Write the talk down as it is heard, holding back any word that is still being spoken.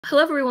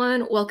Hello,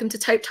 everyone. Welcome to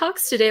Type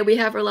Talks. Today we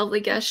have our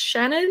lovely guest,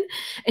 Shannon,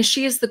 and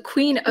she is the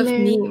queen of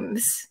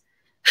memes.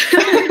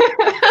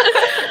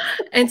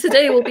 And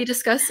today we'll be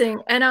discussing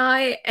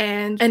NI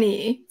and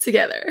NE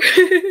together.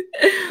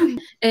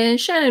 And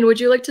Shannon, would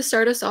you like to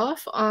start us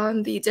off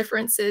on the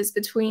differences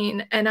between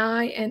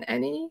NI and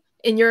NE,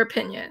 in your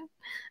opinion?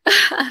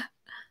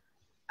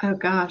 Oh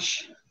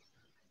gosh,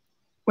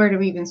 where do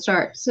we even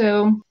start?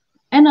 So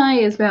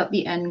NI is about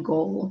the end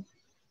goal.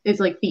 Is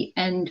like the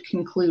end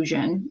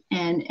conclusion,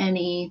 and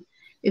NE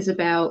is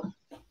about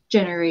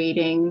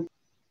generating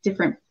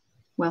different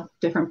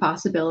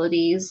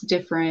possibilities,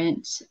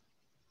 different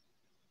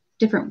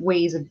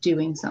ways of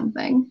doing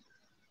something.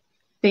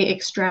 They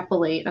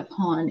extrapolate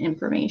upon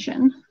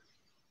information.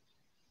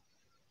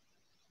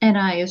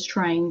 NI is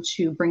trying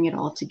to bring it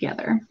all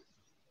together.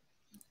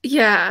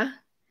 Yeah,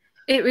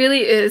 it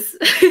really is.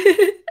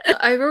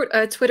 I wrote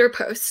a Twitter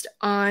post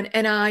on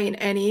NI and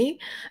NE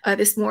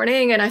this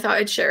morning, and I thought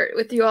I'd share it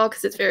with you all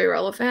because it's very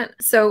relevant.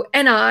 So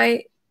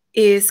NI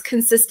is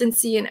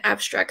consistency in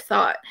abstract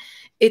thought.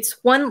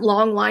 It's one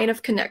long line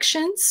of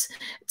connections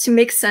to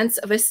make sense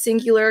of a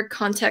singular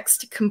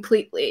context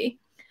completely,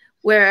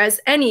 whereas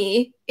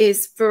NE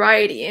is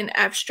variety in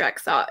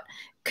abstract thought,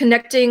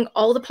 connecting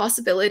all the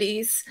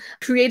possibilities,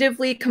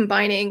 creatively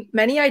combining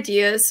many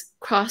ideas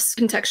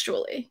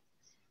cross-contextually.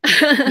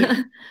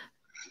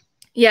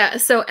 Yeah,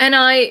 so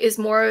NI is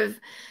more of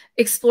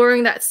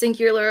exploring that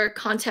singular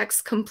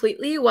context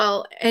completely,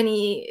 while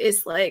NE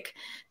is like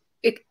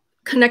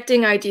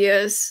connecting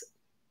ideas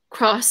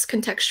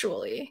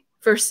cross-contextually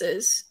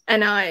versus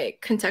NI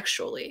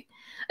contextually.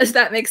 Does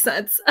that make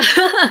sense?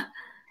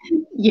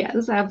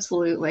 Yes,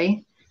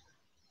 absolutely.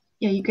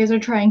 Yeah, you guys are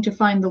trying to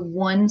find the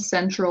one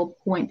central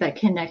point that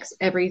connects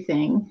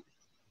everything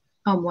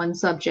on one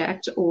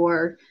subject,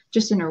 or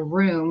just in a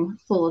room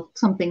full of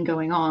something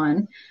going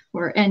on,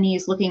 where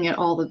NE's looking at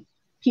all the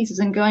pieces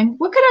and going,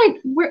 what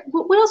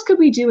else could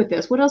we do with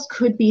this? What else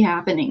could be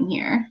happening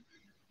here?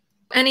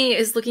 NE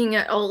is looking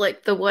at all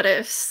like the what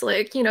ifs,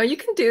 like, you know, you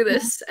can do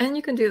this and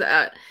you can do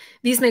that.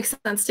 These make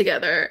sense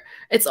together.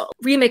 It's all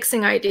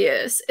remixing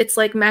ideas. It's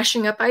like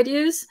mashing up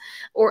ideas,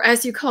 or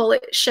as you call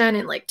it,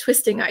 Shannon, like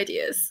twisting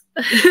ideas,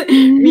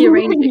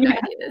 rearranging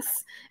ideas.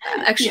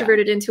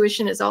 Extroverted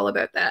intuition is all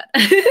about that.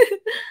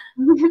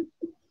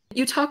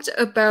 You talked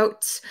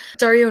about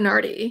Dario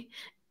Nardi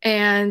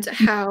and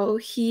how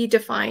he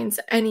defines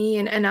NE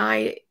and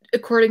NI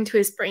according to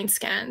his brain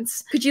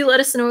scans. Could you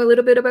let us know a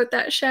little bit about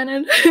that,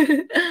 Shannon?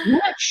 Yeah,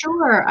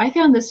 sure. I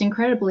found this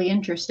incredibly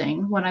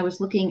interesting when I was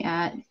looking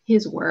at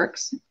his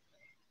works.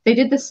 They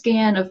did the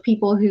scan of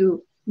people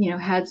who,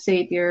 had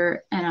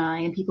Savior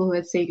NI and people who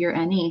had Savior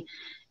NE,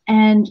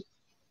 and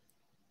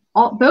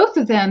both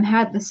of them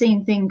had the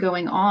same thing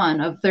going on,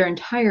 of their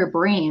entire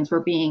brains were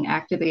being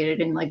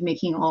activated and like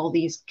making all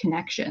these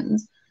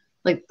connections.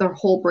 Like their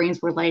whole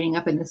brains were lighting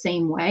up in the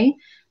same way,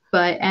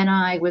 but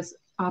NI was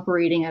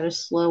operating at a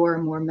slower,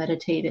 more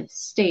meditative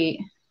state,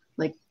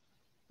 like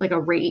a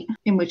rate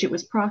in which it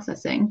was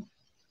processing.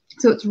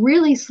 So it's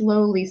really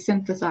slowly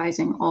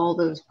synthesizing all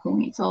those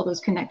points, all those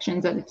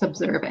connections that it's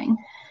observing.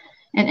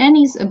 And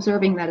NE's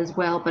observing that as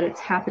well, but it's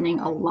happening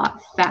a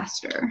lot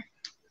faster.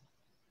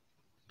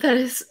 That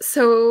is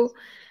so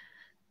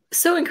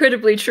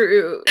incredibly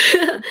true.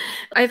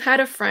 I've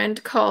had a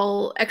friend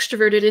call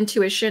extroverted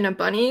intuition a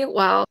bunny,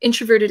 while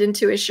introverted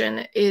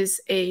intuition is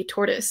a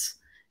tortoise.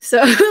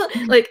 So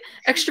like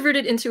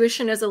extroverted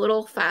intuition is a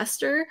little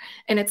faster,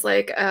 and it's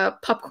like a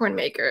popcorn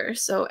maker.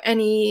 So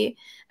any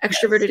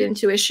extroverted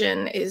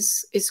intuition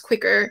is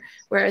quicker,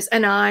 whereas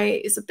NI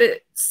is a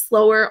bit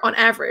slower on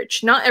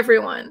average. Not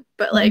everyone,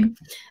 but like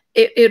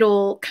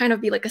it'll kind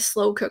of be like a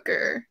slow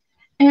cooker.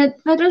 And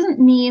that doesn't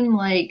mean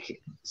like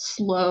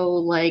slow,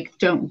 like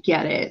don't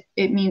get it.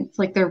 It means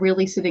like they're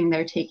really sitting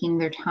there taking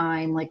their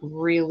time, like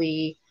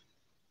really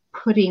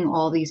putting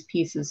all these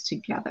pieces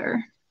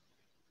together.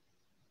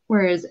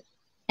 Whereas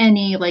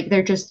NE, like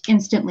they're just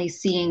instantly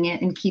seeing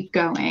it and keep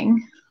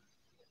going.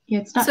 Yeah,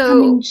 it's not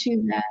coming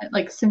to that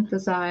like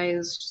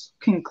synthesized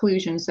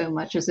conclusion so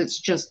much as it's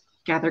just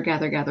gather,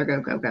 gather, gather, go,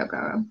 go, go,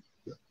 go.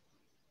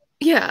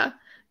 Yeah.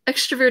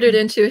 Extroverted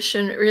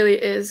intuition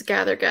really is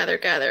gather, gather,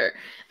 gather,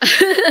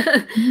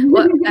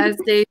 as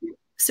Dave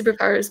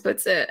Superpowers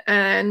puts it.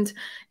 And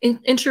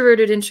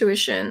introverted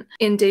intuition,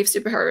 in Dave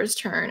Superpowers'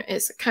 turn,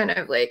 is kind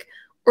of like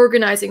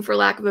organizing, for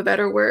lack of a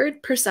better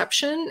word,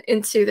 perception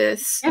into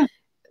this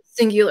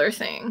singular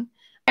thing.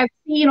 I've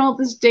seen all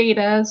this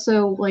data,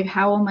 so like,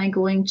 how am I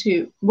going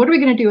to? What are we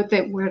going to do with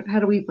it?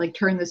 How do we like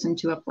turn this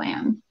into a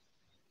plan?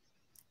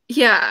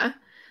 Yeah.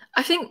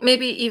 I think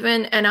maybe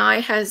even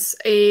NI has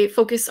a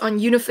focus on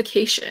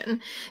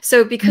unification.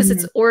 So because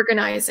it's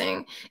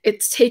organizing,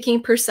 it's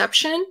taking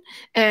perception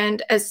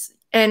and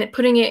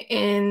putting it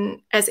in,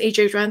 as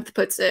AJ Renth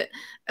puts it,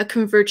 a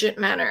convergent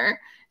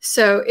manner.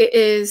 So it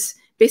is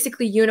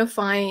basically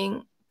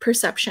unifying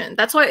perception.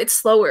 That's why it's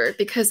slower,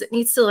 because it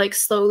needs to like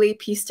slowly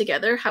piece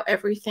together how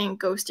everything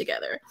goes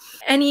together.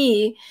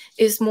 NE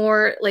is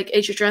more, like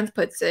Strength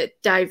puts it,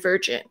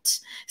 divergent.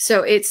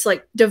 So it's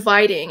like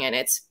dividing and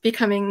it's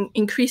becoming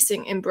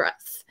increasing in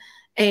breadth.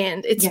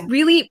 And it's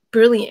really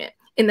brilliant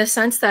in the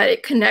sense that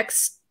it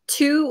connects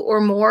two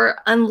or more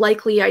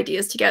unlikely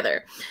ideas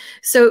together.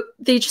 So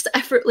they just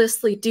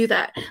effortlessly do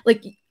that.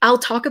 Like, I'll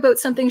talk about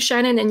something,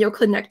 Shannon, and you'll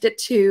connect it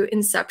to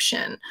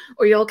Inception,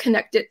 or you'll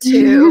connect it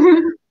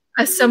to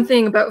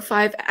something about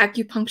 5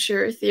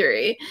 acupuncture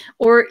theory,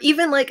 or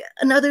even like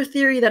another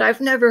theory that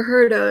I've never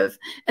heard of,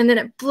 and then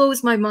it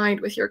blows my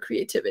mind with your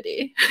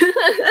creativity.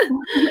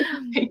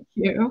 Thank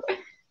you.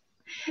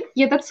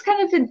 Yeah, that's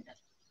kind of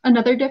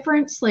another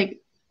difference, like,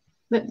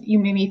 that you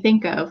made me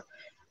think of.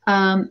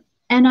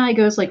 NI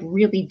goes like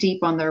really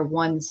deep on their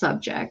one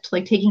subject,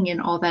 like taking in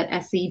all that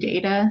SE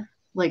data,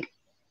 like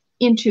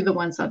into the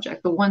one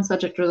subject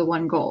or the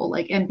one goal.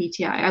 Like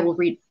MBTI, I will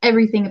read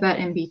everything about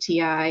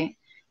MBTI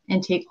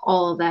and take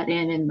all of that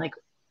in and like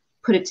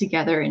put it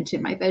together into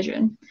my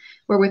vision.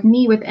 Where with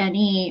me, with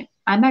NE,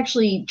 I'm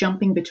actually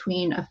jumping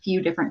between a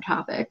few different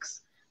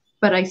topics,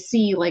 but I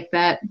see like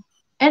that,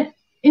 and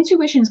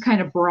intuition is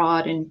kind of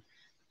broad and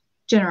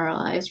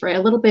generalized, right?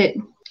 A little bit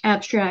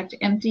abstract,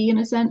 empty in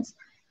a sense.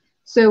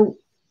 So,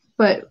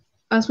 but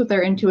us with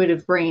our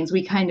intuitive brains,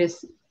 we kind of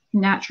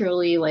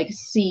naturally like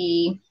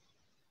see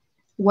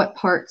what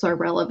parts are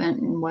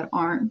relevant and what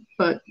aren't.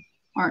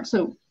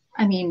 So,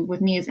 I mean,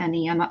 with me as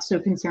NE, I'm not so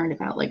concerned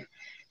about like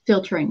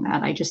filtering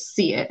that. I just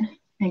see it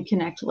and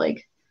connect,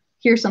 like,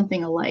 here's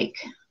something alike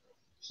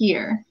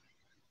here.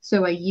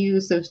 So I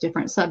use those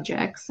different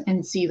subjects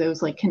and see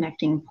those like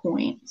connecting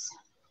points.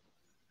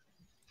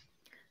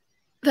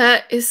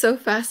 That is so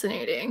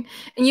fascinating.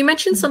 And you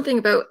mentioned something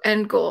about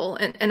end goal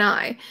and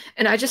NI.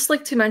 And I just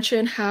like to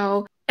mention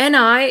how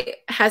NI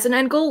has an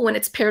end goal when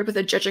it's paired with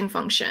a judging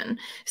function.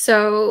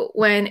 So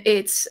when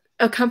it's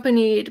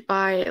accompanied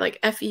by like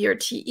FE or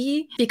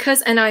TE,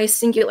 because NI is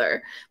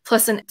singular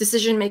plus a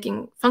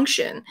decision-making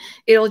function,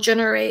 it'll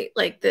generate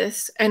like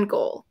this end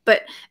goal.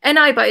 But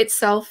NI by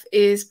itself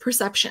is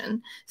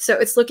perception. So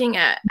it's looking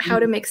at how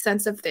to make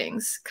sense of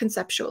things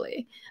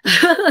conceptually.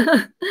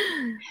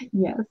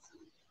 Yes.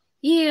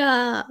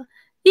 Yeah,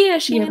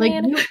 Shannon.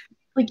 Yeah,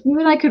 like you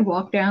and I could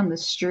walk down the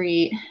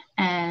street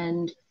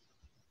and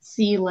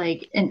see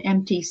like an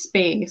empty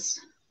space,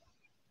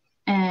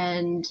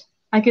 and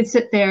I could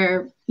sit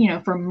there,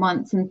 for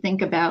months and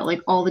think about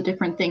like all the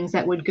different things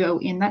that would go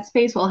in that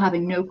space while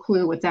having no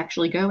clue what's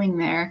actually going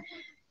there.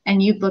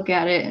 And you'd look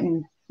at it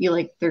and be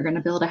like, they're going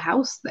to build a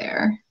house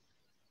there.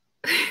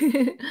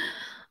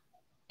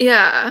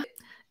 Yeah.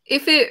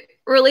 If it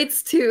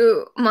relates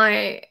to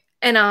my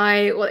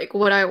NI, like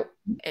what I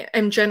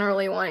am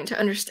generally wanting to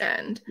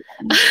understand.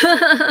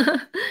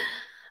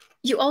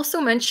 You also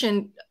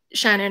mentioned,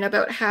 Shannon,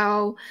 about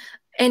how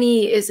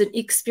NE is an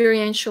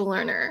experiential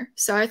learner.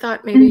 So I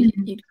thought maybe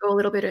you'd go a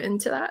little bit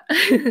into that.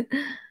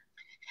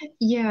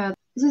 Yeah,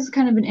 this is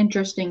kind of an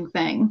interesting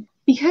thing.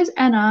 Because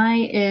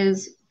NI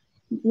is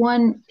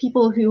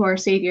people who are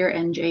savior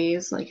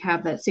NJs, like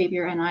have that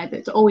savior NI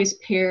that's always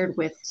paired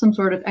with some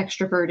sort of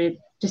extroverted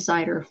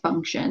decider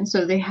function.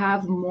 So they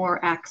have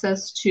more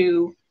access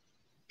to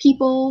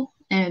people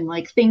and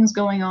like things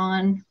going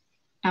on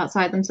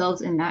outside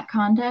themselves in that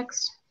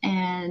context.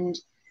 And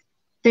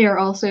they are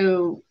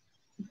also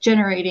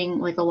generating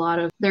like a lot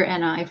of their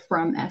NI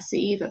from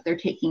SE that they're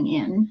taking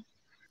in.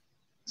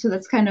 So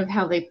that's kind of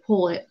how they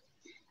pull it.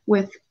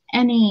 With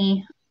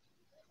any,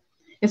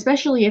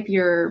 especially if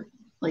you're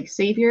like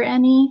savior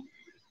NE,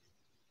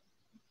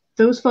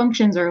 those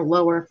functions are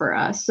lower for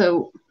us.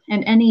 So,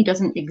 and NE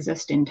doesn't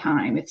exist in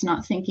time. It's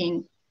not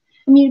thinking,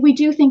 I mean, we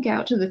do think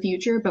out to the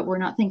future, but we're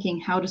not thinking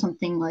how does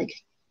something like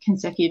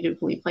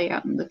consecutively play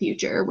out in the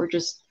future. We're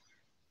just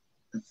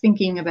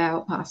thinking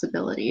about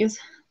possibilities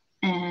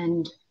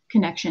and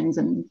connections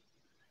and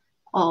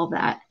all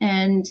that.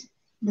 And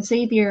the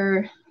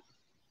savior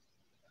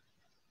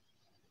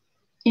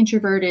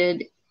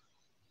introverted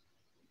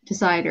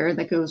decider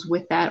that goes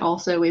with that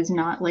also is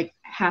not like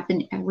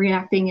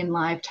reacting in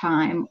live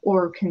time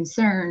or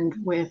concerned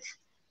with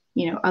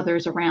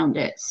others around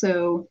it.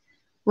 So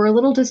we're a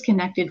little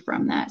disconnected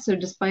from that. So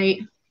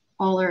despite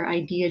all our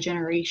idea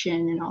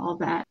generation and all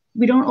that,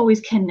 we don't always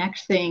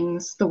connect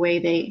things the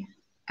way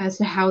as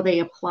to how they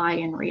apply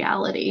in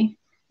reality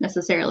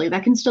necessarily.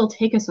 That can still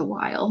take us a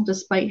while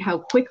despite how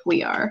quick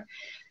we are.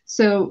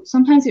 So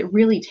sometimes it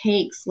really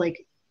takes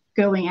like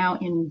going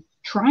out and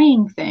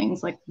trying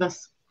things, like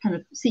thus kind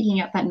of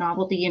seeking out that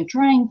novelty and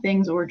trying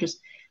things, or just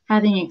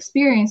having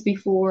experience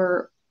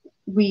before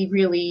we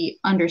really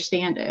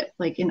understand it,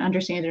 like, and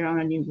understand it on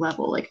a new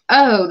level. Like,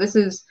 oh, this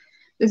is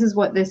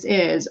what this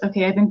is.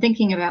 Okay, I've been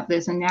thinking about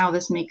this and now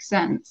this makes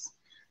sense.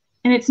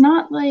 And it's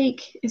not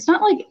like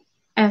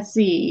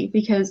SE,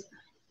 because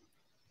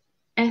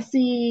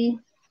SE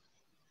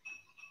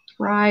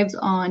thrives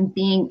on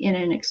being in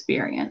an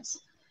experience.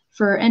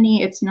 For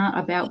NE, it's not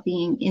about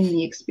being in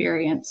the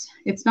experience.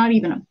 It's not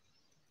even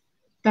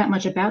that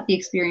much about the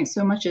experience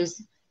so much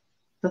as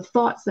the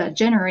thoughts that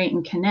generate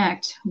and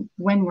connect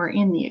when we're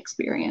in the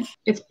experience.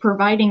 It's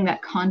providing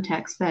that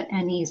context that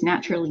NE is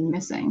naturally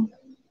missing.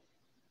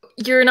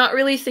 You're not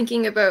really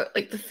thinking about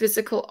like the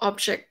physical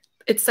object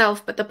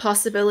itself, but the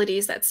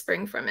possibilities that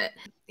spring from it.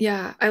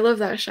 Yeah, I love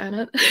that,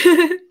 Shannon.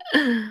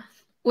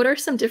 What are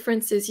some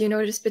differences you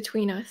notice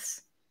between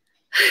us?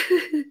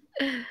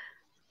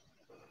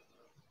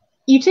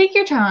 You take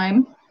your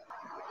time.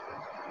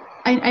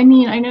 I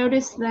mean, I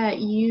noticed that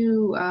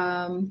you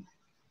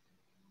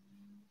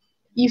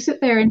you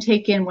sit there and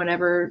take in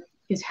whatever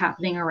is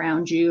happening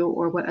around you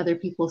or what other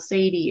people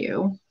say to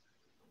you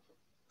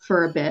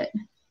for a bit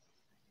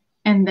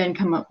and then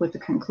come up with a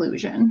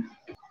conclusion.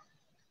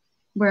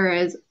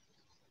 Whereas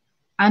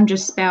I'm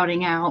just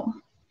spouting out,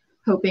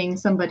 hoping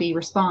somebody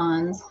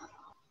responds,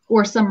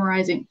 or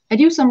summarizing. I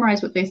do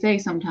summarize what they say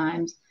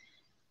sometimes,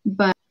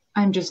 but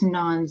I'm just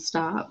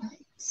nonstop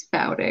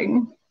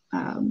spouting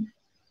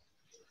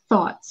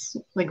thoughts,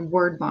 like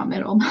word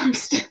vomit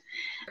almost.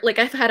 Like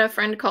I've had a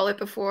friend call it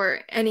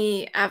before,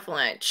 any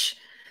avalanche.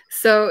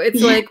 So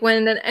it's like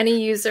when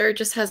any user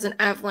just has an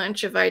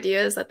avalanche of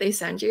ideas that they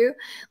send you,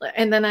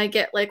 and then I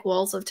get like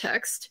walls of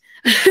text.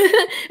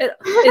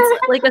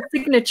 It's like a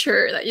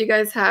signature that you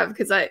guys have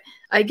because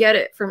I get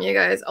it from you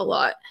guys a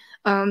lot.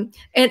 And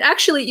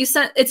actually you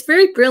sent, it's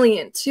very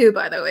brilliant too,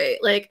 by the way.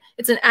 Like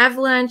it's an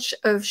avalanche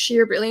of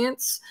sheer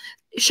brilliance.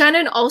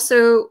 Shannon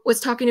also was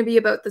talking to me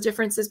about the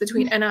differences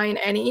between NI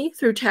and NE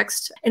through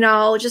text, and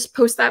I'll just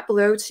post that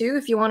below too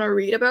if you want to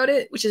read about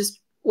it, which is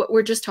what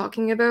we're just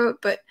talking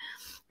about, but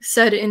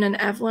said in an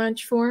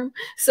avalanche form.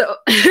 So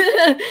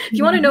if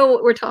you want to know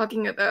what we're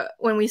talking about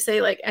when we say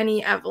like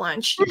any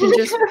avalanche, you can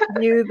just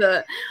view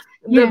the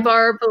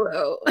bar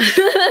below.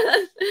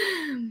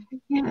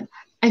 Yeah.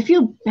 I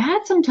feel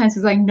bad sometimes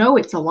because I know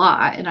it's a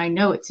lot and I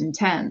know it's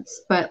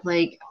intense, but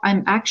like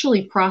I'm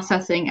actually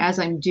processing as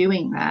I'm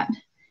doing that.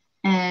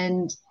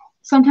 And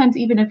sometimes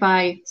even if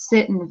I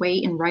sit and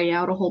wait and write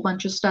out a whole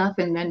bunch of stuff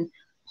and then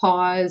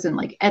pause and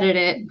like edit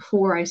it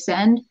before I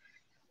send,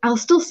 I'll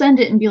still send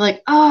it and be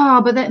like,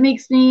 oh, but that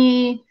makes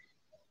me,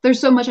 there's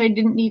so much I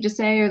didn't need to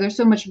say, or there's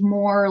so much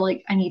more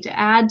like I need to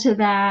add to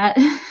that.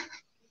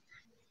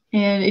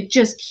 And it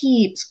just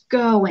keeps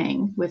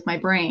going with my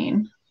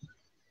brain.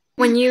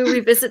 When you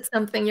revisit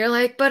something, you're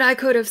like, but I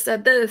could have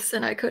said this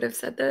and I could have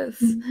said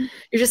this. Mm-hmm.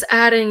 You're just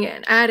adding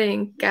and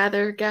adding,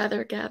 gather.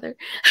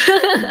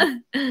 I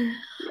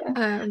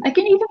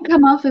can even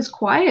come off as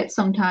quiet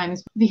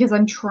sometimes because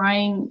I'm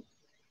trying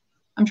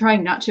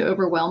not to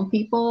overwhelm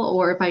people,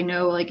 or if I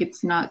know like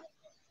it's not,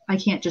 I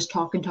can't just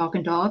talk,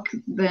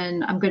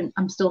 then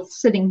I'm still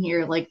sitting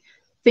here like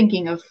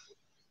thinking of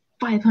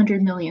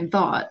 500 million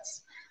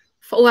thoughts.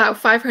 Wow,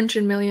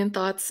 500 million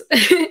thoughts.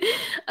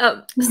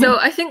 So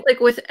I think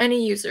like with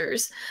any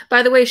users,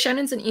 by the way,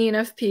 Shannon's an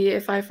ENFP,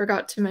 if I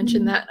forgot to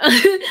mention that.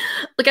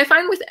 Like I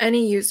find with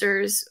any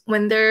users,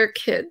 when they're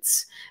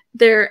kids,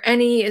 their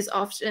NE is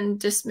often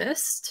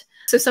dismissed.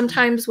 So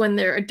sometimes when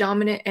they're a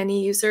dominant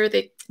NE user,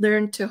 they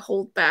learn to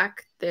hold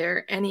back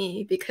their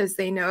NE because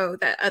they know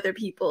that other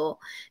people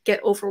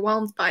get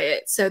overwhelmed by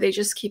it. So they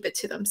just keep it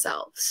to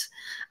themselves.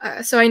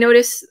 So I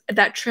notice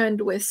that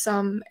trend with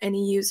some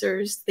NE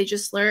users. They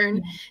just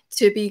learn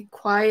to be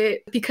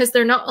quiet because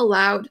they're not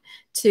allowed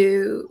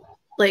to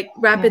like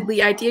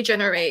rapidly idea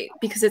generate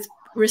because it's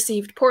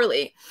received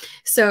poorly.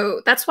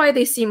 So that's why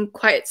they seem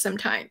quiet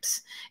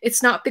sometimes.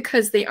 It's not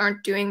because they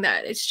aren't doing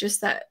that. It's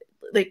just that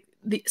like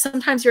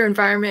sometimes your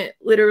environment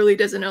literally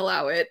doesn't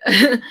allow it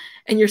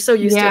and you're so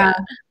used to it.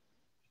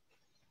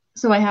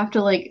 So I have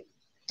to like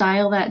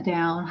dial that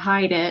down,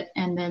 hide it,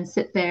 and then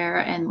sit there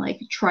and like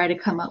try to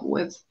come up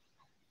with,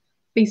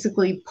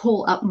 basically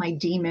pull up my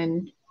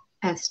demon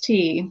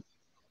ST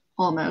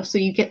almost. So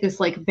you get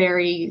this like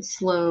very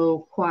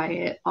slow,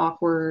 quiet,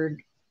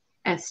 awkward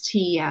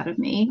ST out of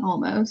me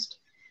almost.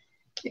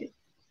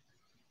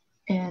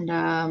 And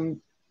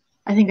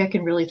I think that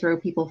can really throw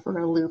people for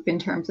a loop in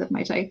terms of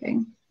my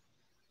typing.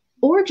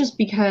 Or just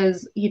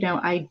because, you know,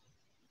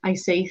 I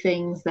say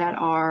things that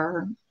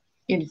are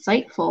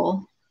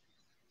insightful,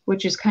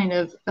 which is kind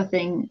of a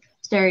thing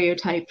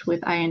stereotyped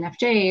with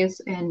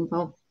INFJs. And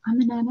well,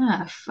 I'm an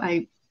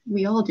NF.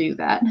 We all do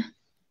that.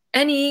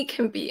 NE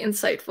can be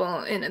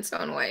insightful in its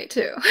own way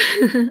too.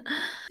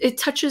 It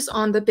touches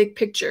on the big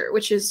picture,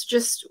 which is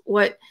just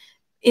what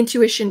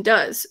intuition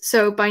does.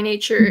 So by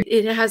nature,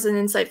 it has an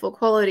insightful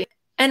quality.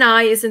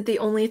 NI isn't the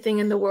only thing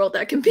in the world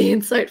that can be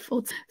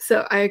insightful.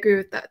 So I agree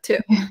with that too.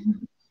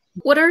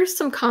 What are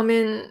some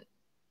common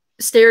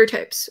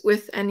stereotypes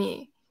with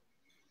NE?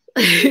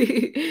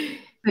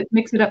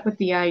 Mix it up with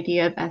the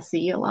idea of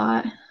SE a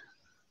lot.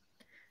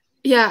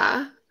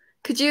 Yeah.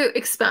 Could you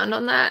expand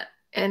on that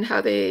and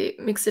how they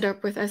mix it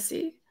up with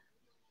SE?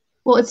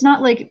 Well, it's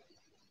not like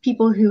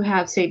people who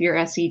have Savior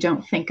SE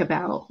don't think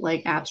about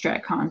like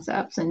abstract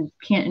concepts and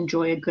can't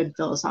enjoy a good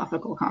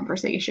philosophical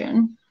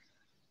conversation.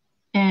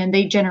 And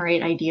they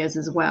generate ideas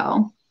as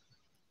well,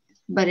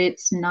 but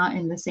it's not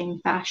in the same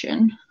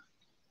fashion.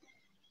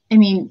 I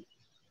mean,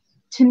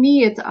 to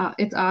me,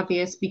 it's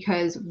obvious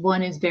because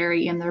one is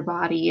very in their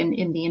body and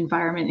in the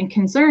environment and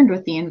concerned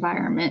with the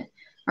environment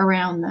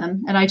around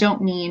them. And I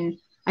don't mean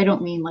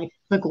like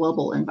the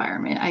global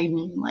environment. I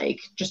mean like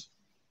just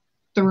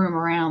the room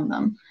around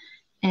them.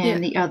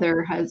 And the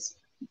other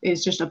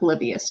is just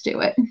oblivious to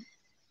it.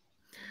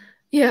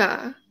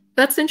 Yeah,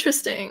 that's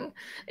interesting.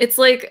 It's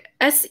like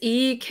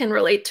SE can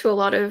relate to a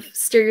lot of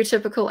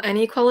stereotypical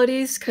NE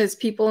qualities because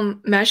people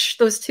mesh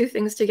those two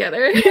things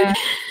together. Yeah.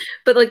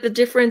 But like the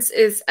difference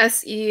is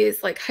SE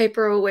is like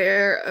hyper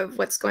aware of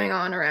what's going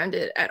on around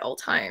it at all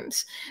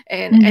times,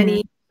 and NE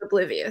is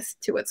oblivious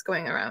to what's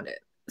going around it.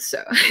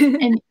 So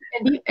and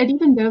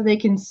even though they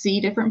can see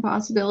different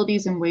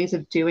possibilities and ways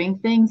of doing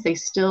things, they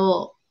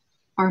still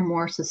are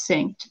more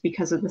succinct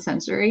because of the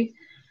sensory,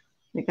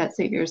 like that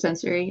savior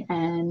sensory.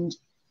 And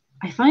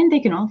I find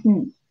they can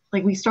often,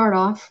 like, we start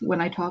off,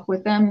 when I talk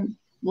with them,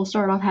 we'll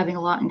start off having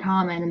a lot in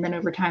common, and then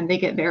over time they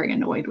get very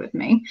annoyed with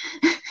me.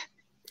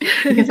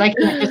 because I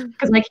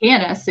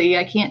can't SC,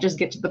 I can't just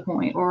get to the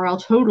point, or I'll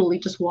totally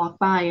just walk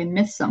by and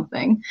miss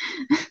something.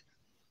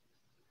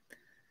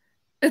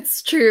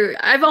 It's true.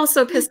 I've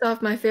also pissed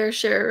off my fair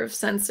share of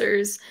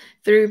sensors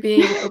through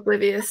being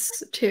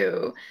oblivious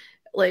to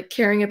like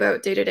caring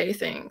about day-to-day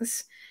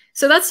things.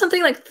 So that's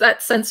something like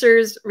that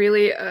sensors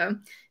really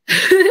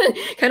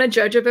kind of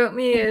judge about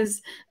me,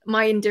 is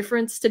my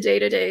indifference to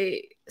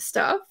day-to-day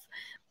stuff.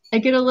 I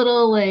get a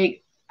little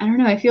like, I don't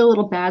know, I feel a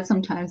little bad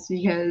sometimes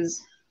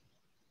because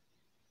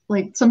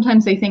like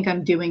sometimes they think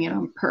I'm doing it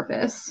on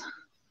purpose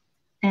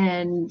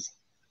and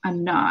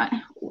I'm not.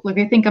 Like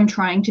I think I'm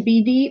trying to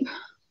be deep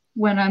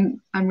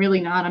when I'm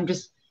really not. I'm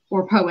just,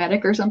 or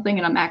poetic or something,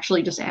 and I'm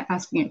actually just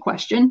asking a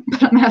question,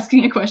 but I'm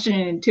asking a question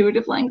in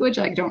intuitive language.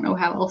 I don't know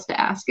how else to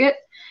ask it.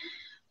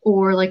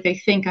 Or like they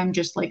think I'm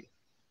just like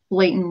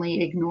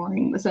blatantly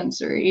ignoring the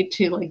sensory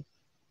to like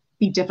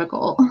be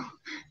difficult,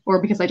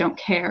 or because I don't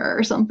care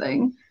or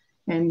something,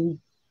 and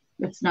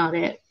that's not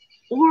it.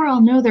 Or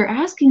I'll know they're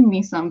asking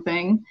me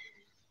something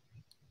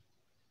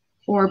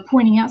or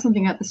pointing out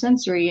something at the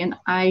sensory and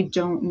I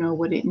don't know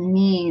what it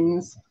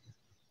means.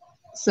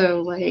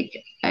 So like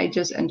I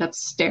just end up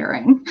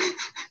staring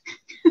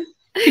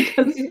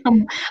because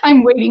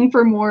I'm waiting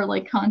for more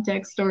like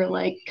context or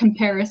like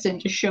comparison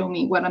to show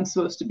me what I'm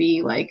supposed to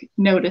be like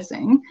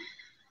noticing,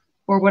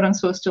 or what I'm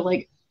supposed to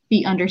like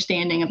be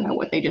understanding about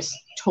what they just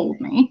told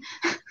me.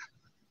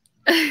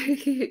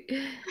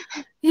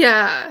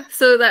 Yeah,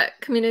 so that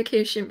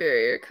communication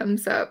barrier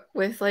comes up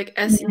with like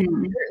SE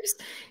leaders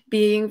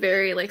being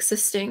very like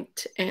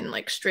succinct and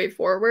like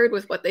straightforward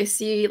with what they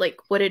see, like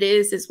what it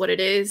is what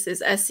it is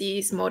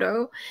SE's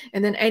motto.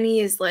 And then NE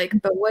is like,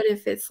 but what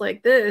if it's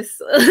like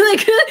this?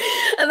 Like,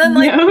 and then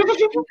like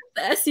the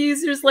SE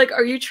users like,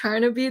 are you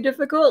trying to be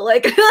difficult?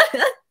 Like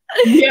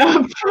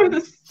yeah,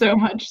 so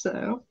much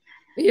so.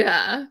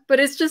 Yeah, but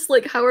it's just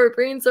like how our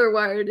brains are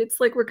wired. It's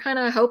like we're kind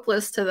of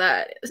helpless to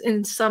that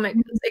in some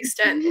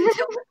extent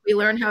until we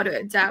learn how to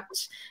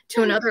adapt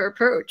to another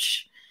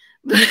approach.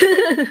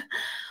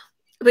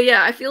 But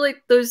yeah, I feel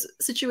like those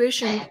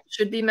situations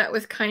should be met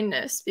with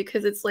kindness,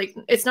 because it's like,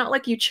 it's not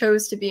like you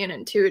chose to be an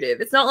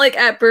intuitive. It's not like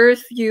at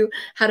birth you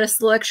had a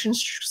selection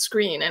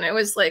screen and it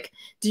was like,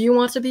 do you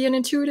want to be an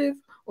intuitive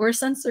or a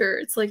sensor?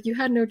 It's like you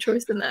had no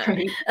choice in that.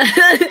 Right.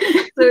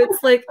 So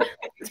it's like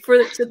for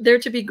there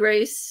to be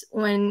grace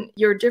when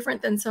you're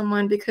different than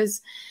someone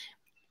because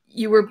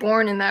you were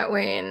born in that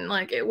way and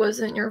like it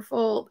wasn't your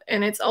fault.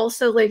 And it's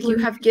also like you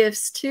have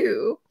gifts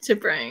too to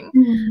bring.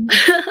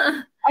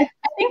 I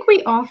think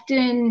we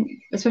often,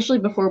 especially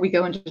before we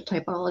go into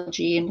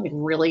typology and like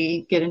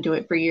really get into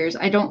it for years,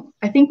 I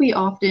think we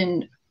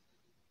often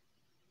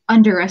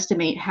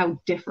underestimate how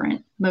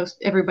different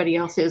everybody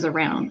else is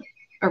around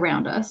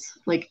us.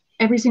 Like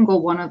every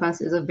single one of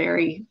us is a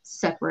very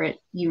separate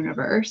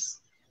universe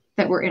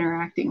that we're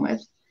interacting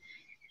with.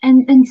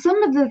 And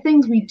some of the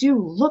things we do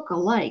look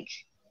alike,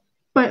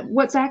 but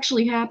what's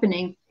actually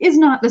happening is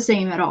not the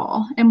same at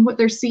all. And what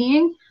they're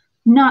seeing,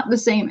 not the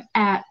same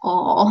at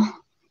all.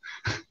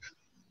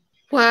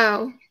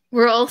 Wow,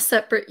 we're all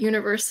separate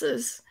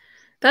universes.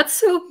 That's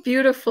so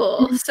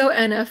beautiful. So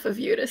NF of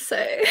you to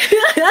say.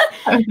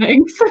 Oh,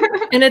 thanks.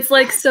 And it's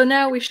like, so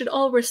now we should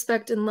all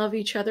respect and love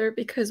each other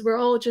because we're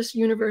all just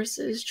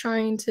universes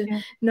trying to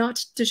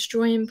not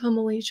destroy and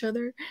pummel each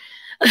other.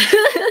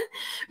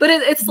 But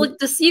it's like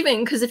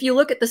deceiving, because if you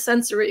look at the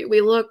sensory,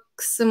 we look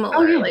similar.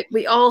 Oh, yeah. Like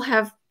we all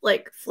have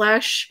like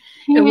flesh,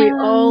 and we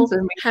all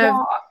have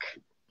walk.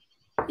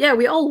 Yeah,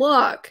 we all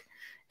walk,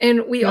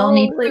 and we all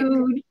need like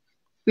food.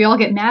 We all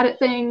get mad at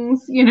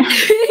things, you know.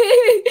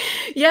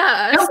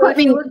 Yeah.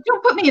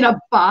 Don't put me in a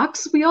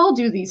box. We all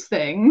do these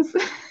things.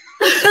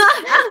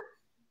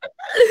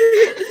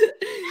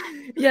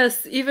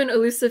 Yes, even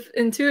elusive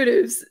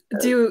intuitives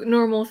do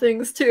normal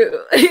things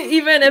too,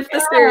 even if the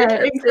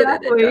stereotypes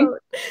exactly.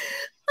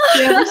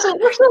 Yeah,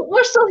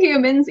 we're still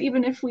humans,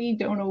 even if we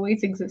don't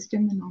always exist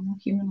in the normal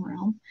human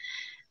realm.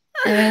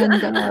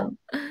 And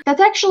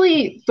that's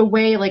actually the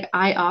way like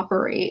I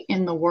operate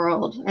in the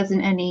world as an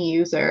NE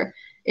user.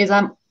 Is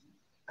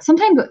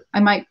sometimes I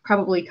might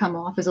probably come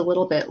off as a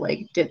little bit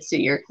like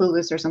ditzy or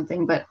clueless or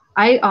something, but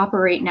I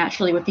operate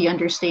naturally with the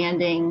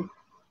understanding,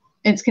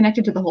 and it's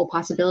connected to the whole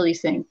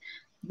possibilities thing,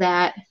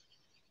 that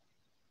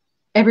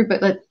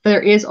that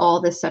there is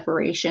all this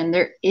separation,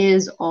 there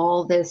is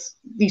all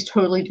these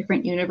totally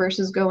different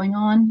universes going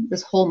on,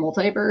 this whole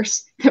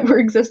multiverse that we're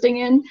existing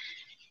in.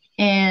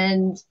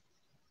 And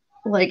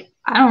like,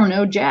 I don't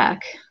know,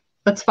 Jack,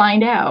 let's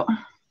find out.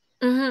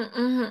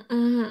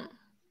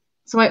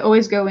 So I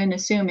always go in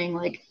assuming,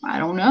 like, I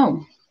don't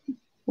know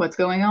what's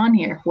going on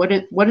here. What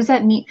does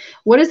that mean?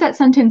 What does that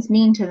sentence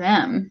mean to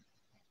them?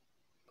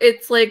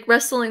 It's like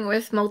wrestling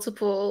with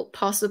multiple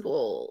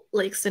possible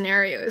like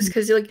scenarios,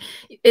 because like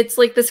it's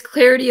like this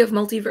clarity of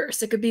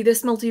multiverse. It could be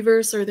this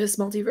multiverse or this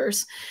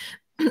multiverse.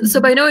 So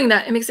by knowing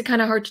that, it makes it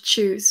kind of hard to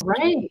choose.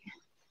 Right.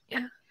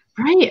 Yeah.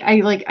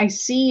 Right. I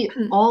see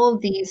all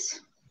of these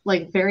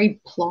like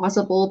very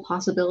plausible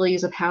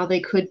possibilities of how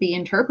they could be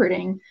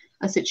interpreting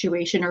a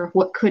situation or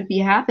what could be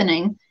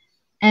happening.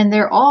 And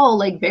they're all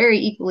like very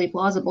equally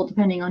plausible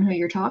depending on who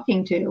you're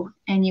talking to.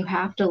 And you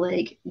have to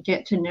like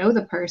get to know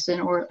the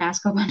person or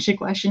ask a bunch of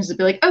questions to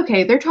be like,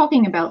 okay, they're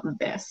talking about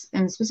this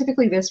and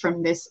specifically this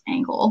from this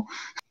angle.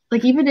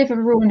 Like, even if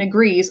everyone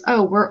agrees,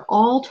 oh, we're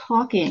all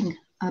talking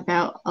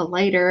about a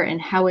lighter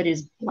and how it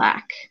is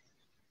black.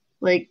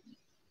 Like,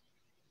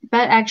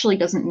 that actually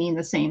doesn't mean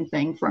the same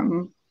thing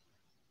from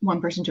one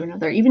person to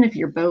another, even if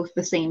you're both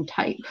the same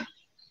type.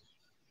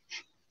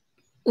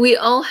 We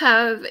all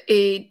have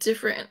a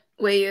different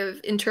way of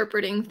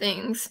interpreting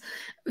things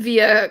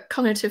via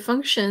cognitive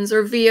functions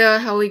or via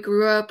how we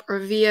grew up or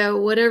via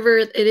whatever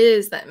it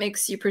is that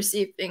makes you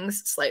perceive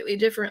things slightly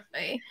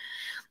differently.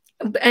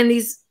 And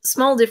these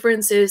small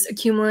differences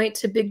accumulate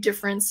to big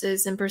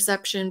differences in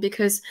perception,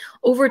 because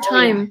over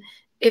time,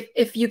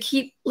 if you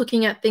keep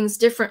looking at things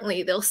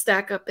differently, they'll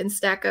stack up,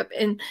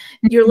 and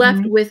you're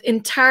left with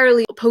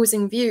entirely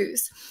opposing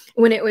views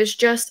when it was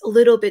just a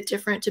little bit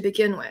different to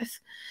begin with.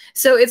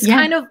 So it's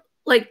kind of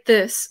like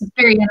this.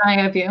 Very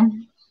NI of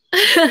you.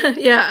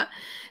 Yeah.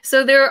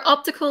 So there are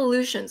optical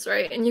illusions,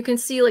 right? And you can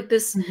see like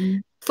this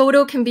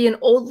photo can be an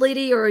old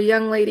lady or a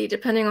young lady,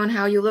 depending on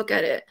how you look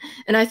at it.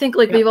 And I think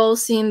like we've all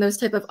seen those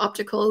type of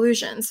optical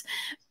illusions.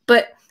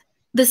 But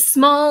the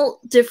small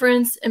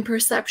difference in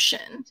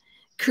perception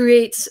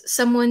creates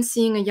someone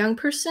seeing a young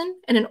person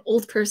and an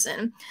old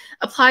person.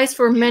 Applies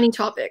for many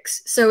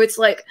topics. So it's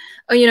like,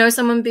 you know,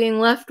 someone being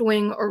left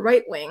wing or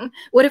right wing.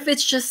 What if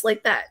it's just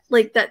like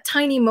that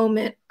tiny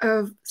moment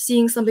of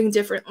seeing something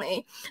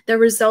differently that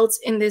results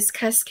in this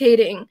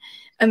cascading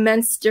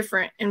immense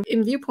difference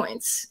in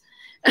viewpoints?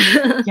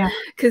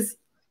 Because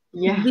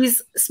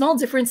these small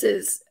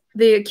differences,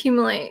 they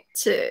accumulate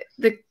to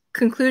the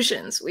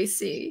conclusions we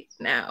see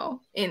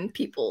now in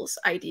people's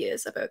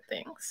ideas about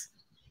things.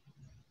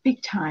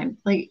 Big time.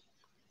 Like,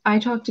 I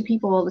talk to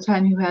people all the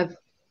time who have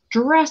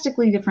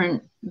drastically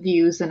different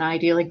views than I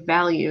do, like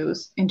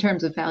values, in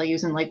terms of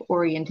values and like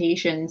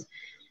orientations.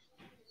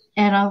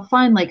 And I'll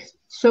find like,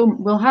 so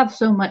we'll have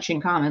so much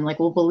in common, like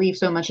we'll believe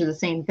so much of the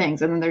same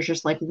things. And then there's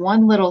just like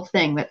one little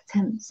thing that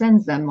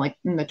sends them like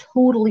in the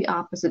totally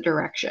opposite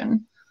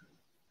direction.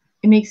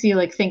 It makes you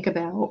like think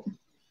about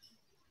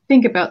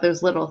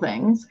those little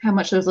things, how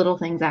much those little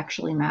things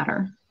actually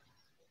matter.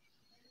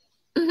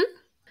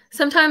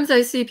 Sometimes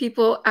I see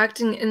people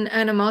acting in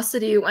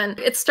animosity when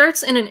it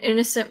starts in an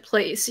innocent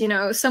place, you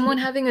know, someone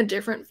having a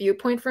different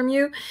viewpoint from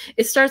you.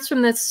 It starts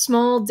from that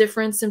small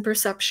difference in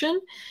perception.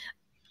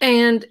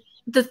 And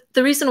the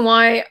reason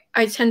why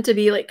I tend to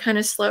be like kind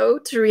of slow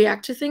to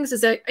react to things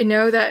is that I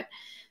know that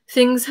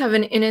things have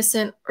an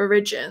innocent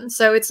origin.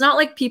 So it's not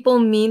like people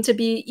mean to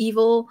be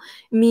evil,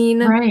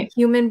 mean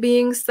human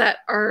beings that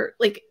are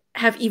like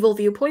have evil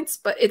viewpoints,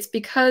 but it's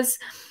because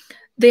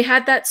they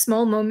had that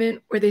small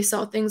moment where they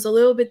saw things a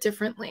little bit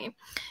differently,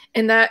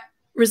 and that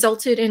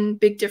resulted in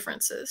big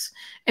differences.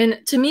 And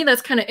to me,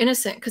 that's kind of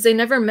innocent, because they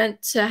never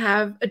meant to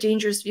have a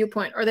dangerous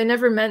viewpoint, or they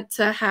never meant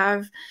to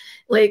have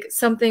like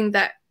something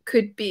that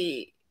could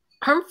be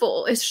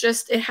harmful. It's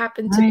just, it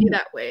happened to be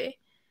that way.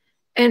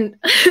 And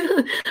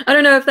I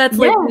don't know if that's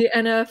like the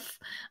NF,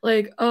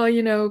 like, oh,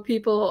 you know,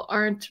 people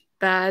aren't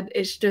bad.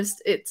 It's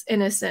just, it's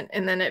innocent.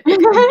 And then it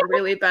becomes a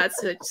really bad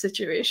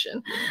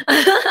situation.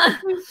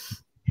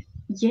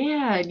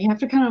 Yeah, and you have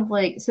to kind of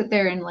like sit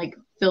there and like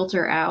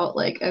filter out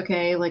like,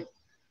 okay, like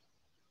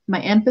my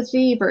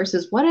empathy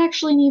versus what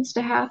actually needs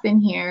to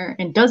happen here,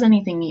 and does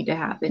anything need to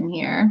happen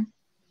here?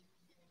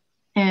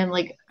 And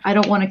like, I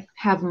don't want to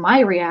have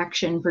my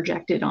reaction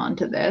projected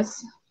onto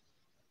this.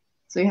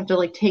 So you have to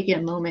like take a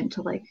moment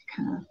to like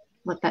kind of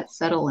let that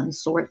settle and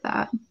sort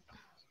that.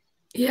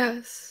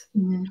 Yes,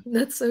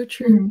 that's so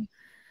true.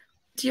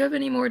 Do you have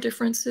any more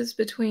differences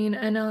between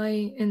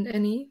NI and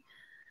NE?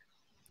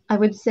 I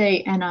would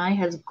say NI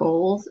has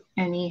goals,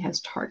 NE has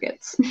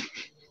targets.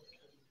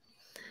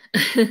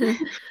 Can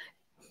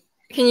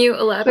you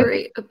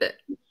elaborate a bit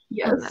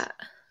on that?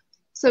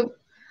 So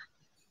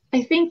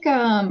I think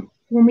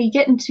when we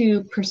get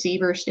into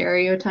perceiver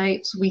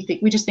stereotypes, we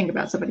just think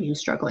about somebody who's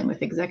struggling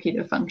with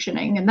executive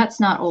functioning, and that's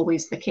not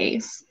always the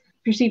case.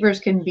 perceivers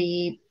can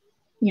be,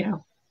 you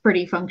know,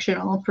 pretty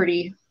functional,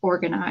 pretty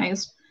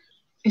organized.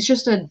 It's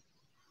just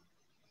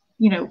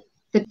you know,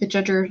 the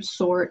judger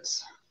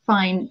sorts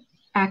find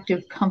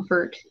active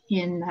comfort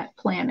in that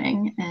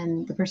planning,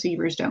 and the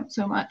perceivers don't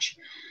so much.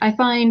 I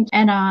find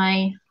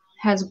NI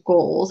has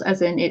goals,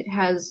 as in it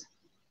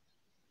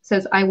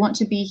says, I want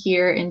to be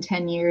here in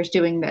 10 years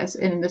doing this,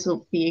 and this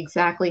will be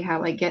exactly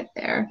how I get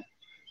there.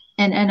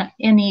 And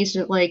NE's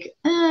like,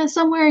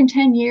 somewhere in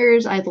 10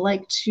 years, I'd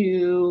like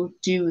to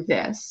do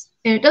this.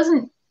 And it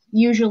doesn't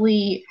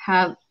usually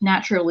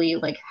naturally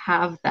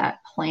have that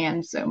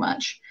plan so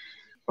much,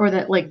 or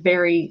that like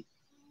very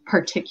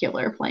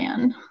particular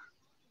plan.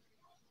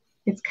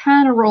 It's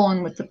kind of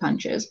rolling with the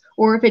punches.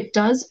 Or if it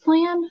does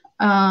plan,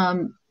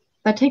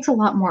 that takes a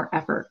lot more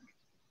effort.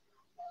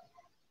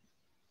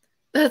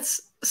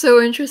 That's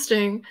so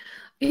interesting.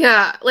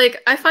 Yeah,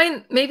 like I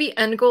find maybe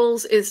end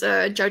goals is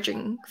a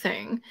judging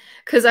thing,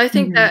 because I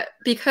think that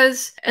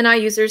because NI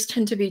users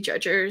tend to be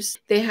judgers,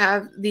 they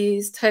have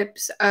these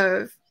types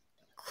of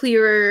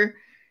clearer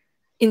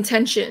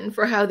intention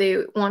for how they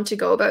want to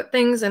go about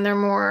things, and they're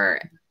more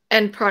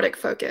end product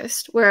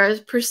focused, whereas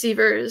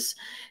perceivers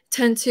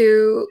tend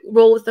to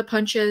roll with the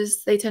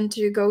punches. They tend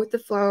to go with the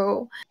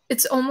flow.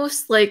 It's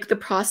almost like the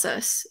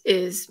process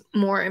is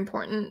more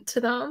important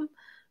to them.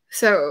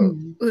 So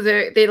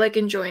they like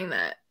enjoying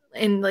that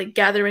and like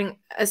gathering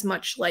as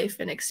much life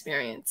and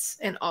experience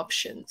and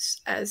options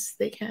as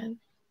they can.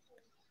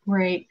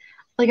 Right.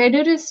 Like I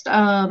noticed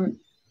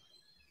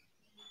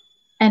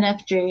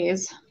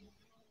NFJs,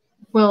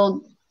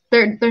 well,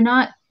 they're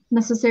not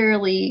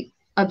necessarily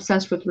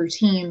obsessed with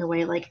routine the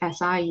way like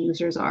SI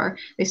users are.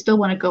 They still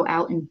want to go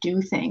out and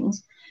do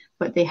things,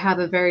 but they have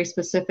a very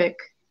specific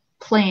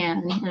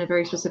plan and a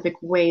very specific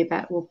way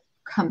that will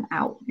come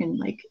out and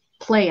like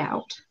play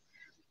out,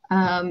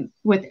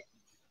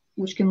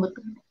 which can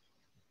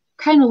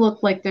kind of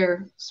look like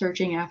they're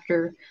searching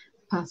after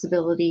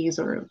possibilities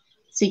or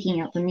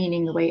seeking out the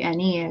meaning the way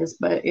NE is,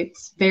 but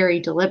it's very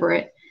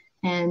deliberate.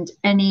 And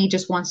NE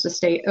just wants to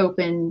stay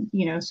open,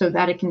 you know, so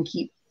that it can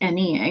keep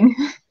NEing.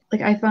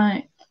 Like I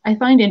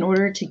find in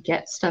order to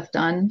get stuff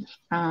done,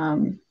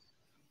 I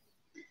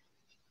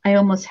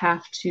almost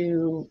have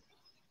to.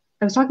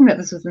 I was talking about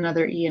this with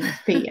another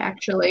ENFP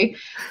actually.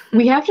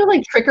 We have to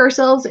like trick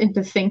ourselves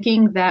into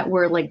thinking that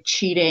we're like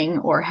cheating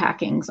or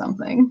hacking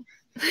something.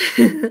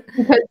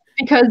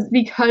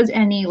 because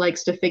NE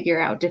likes to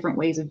figure out different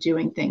ways of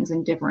doing things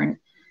and different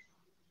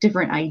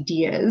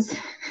ideas.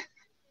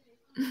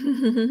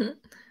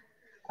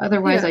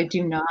 Otherwise, I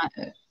do not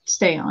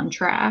stay on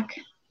track.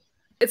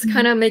 It's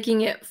kind of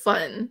making it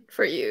fun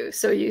for you,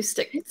 so you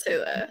stick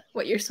to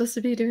what you're supposed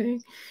to be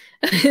doing.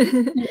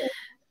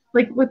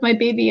 Like with my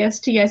baby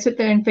ST, I sit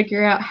there and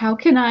figure out how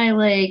can I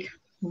like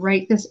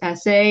write this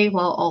essay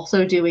while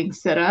also doing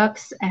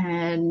sit-ups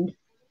and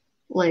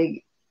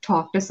like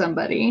talk to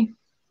somebody.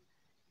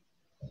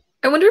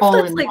 I wonder if all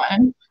that's in like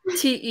one.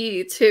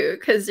 TE too,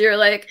 because you're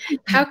like,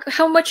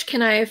 how much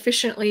can I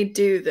efficiently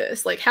do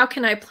this? Like, how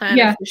can I plan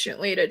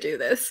efficiently to do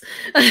this?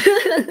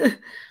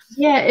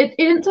 Yeah, it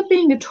ends up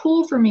being a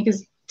tool for me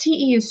because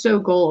TE is so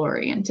goal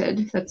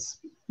oriented. That's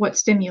what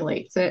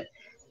stimulates it,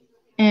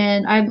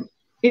 and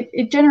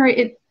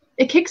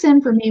it kicks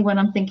in for me when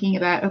I'm thinking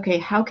about, okay,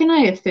 how can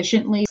I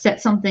efficiently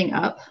set something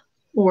up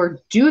or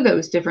do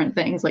those different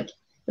things like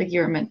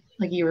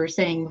you were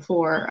saying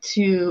before,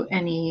 to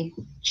any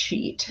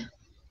cheat.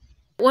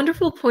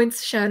 Wonderful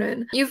points,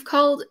 Shannon. You've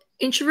called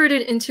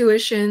introverted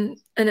intuition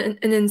an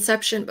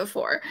inception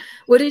before.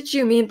 What did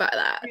you mean by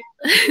that?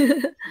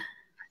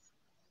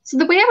 So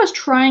the way I was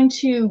trying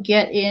to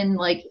get in,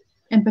 like,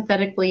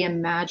 empathetically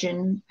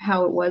imagine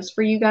how it was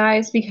for you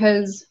guys,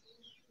 because,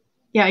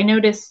 yeah, I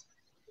noticed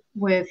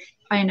with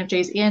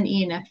INFJs and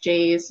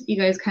ENFJs, you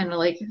guys kind of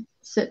like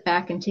sit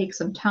back and take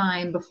some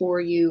time before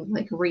you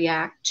like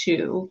react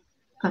to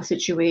a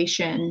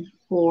situation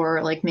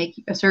or like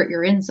assert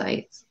your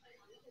insights.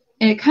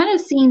 And it kind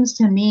of seems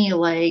to me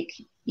like,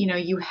 you know,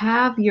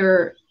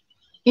 you're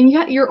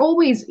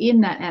always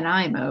in that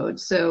NI mode.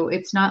 So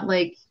it's not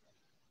like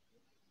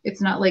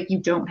you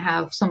don't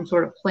have some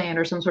sort of plan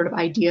or some sort of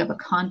idea of a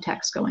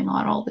context going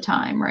on all the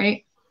time,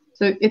 right?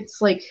 So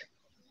it's like,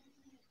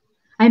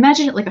 I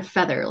imagine it like a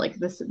feather, like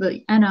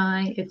the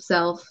NI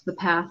itself, the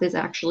path is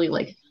actually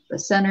like the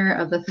center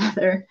of the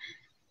feather.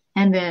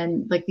 And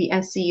then like the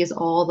SC is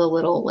all the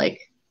little like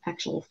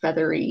actual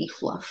feathery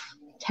fluff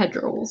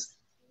tendrils.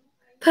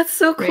 That's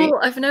so cool.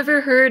 Right? I've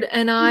never heard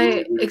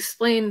NI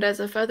explained as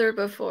a feather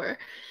before.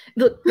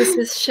 Look, this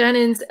is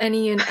Shannon's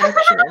NE in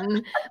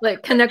action,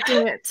 like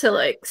connecting it to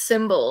like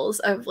symbols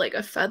of like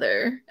a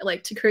feather,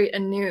 like to create a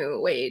new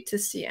way to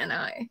see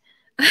NI.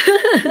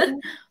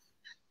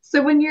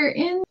 So when you're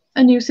in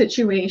a new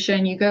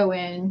situation, you go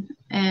in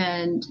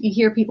and you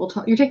hear people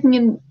talk, you're taking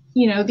in,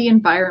 you know, the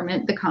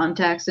environment, the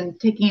context, and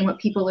taking in what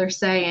people are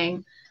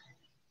saying.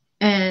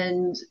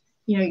 And,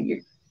 you know,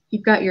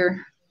 you've got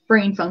your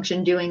brain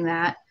function doing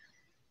that.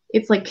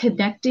 It's like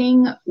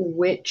connecting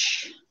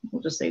which,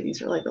 we'll just say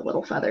these are like the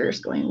little feathers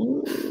going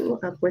ooh,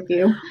 up with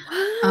you.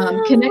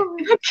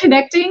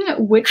 Connecting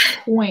which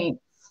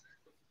points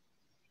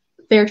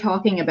they're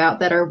talking about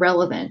that are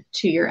relevant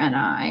to your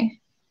NI.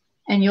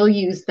 And you'll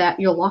use that,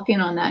 you'll lock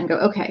in on that and go,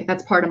 okay,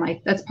 that's part of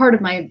my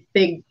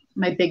big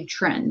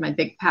trend, my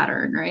big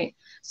pattern, right?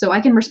 So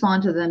I can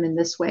respond to them in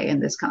this way, in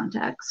this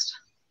context,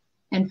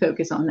 and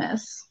focus on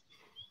this.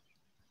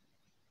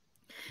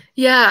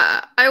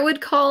 Yeah, I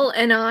would call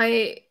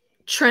NI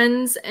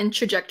trends and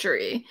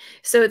trajectory.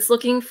 So it's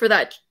looking for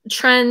that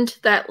trend,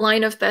 that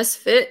line of best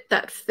fit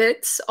that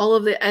fits all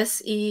of the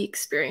SE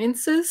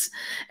experiences.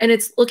 And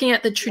it's looking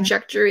at the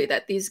trajectory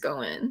that these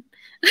go in.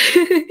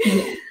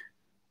 Yeah.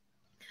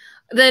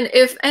 Then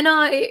if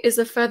NI is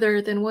a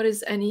feather, then what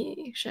is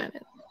NE,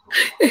 Shannon?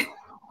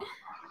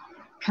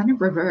 Kind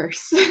of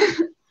reverse.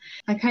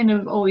 I kind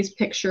of always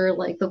picture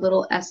like the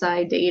little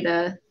SI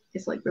data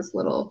is like this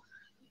little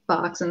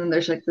box, and then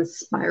there's like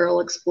this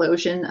spiral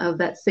explosion of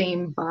that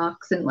same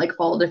box in like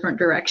all different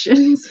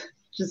directions,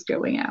 just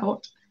going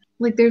out.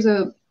 Like there's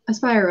a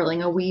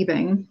spiraling, a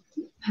weaving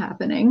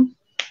happening.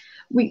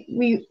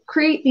 We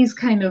create these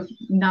kind of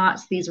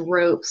knots, these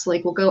ropes,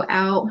 like we'll go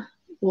out,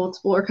 we'll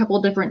explore a couple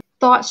of different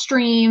thought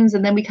streams,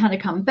 and then we kind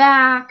of come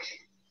back.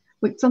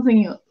 Like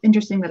something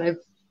interesting that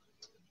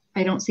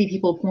I don't see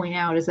people point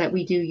out is that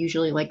we do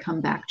usually like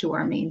come back to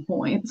our main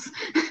points.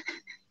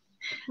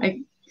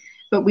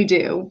 But we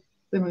do.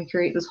 Then we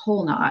create this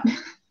whole knot.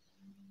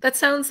 That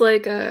sounds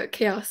like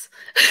chaos.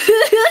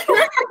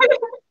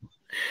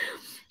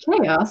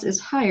 Chaos is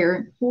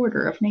higher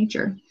order of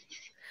nature.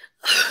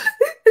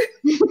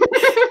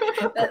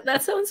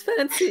 that sounds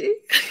fancy.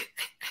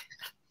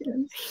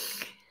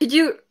 Yes. Could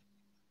you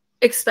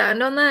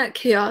expand on that?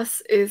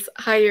 Chaos is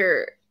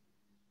higher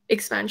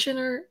expansion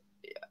or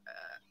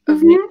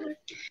of nature?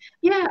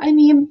 Yeah, I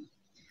mean,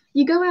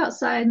 you go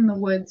outside in the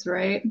woods,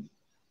 right?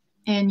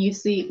 And you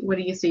see, what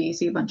do you see? You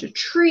see a bunch of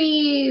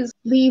trees,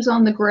 leaves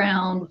on the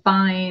ground,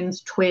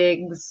 vines,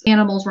 twigs,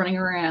 animals running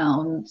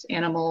around,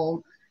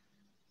 animal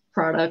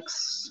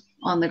products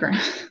on the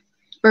ground,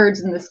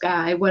 birds in the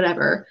sky,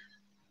 whatever.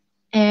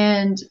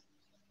 And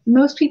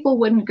most people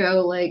wouldn't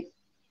go like,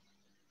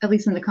 at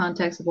least in the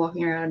context of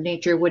walking around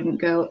nature,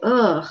 wouldn't go,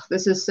 ugh,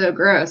 this is so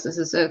gross, this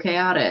is so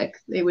chaotic.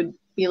 They would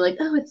be like,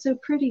 oh, it's so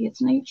pretty,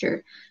 it's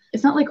nature.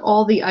 It's not like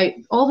all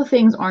the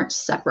things aren't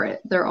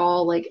separate. They're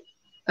all like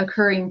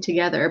occurring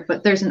together,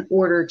 but there's an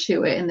order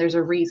to it and there's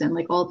a reason.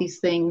 Like all these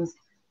things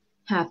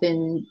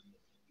happen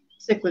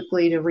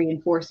cyclically to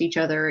reinforce each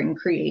other and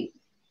create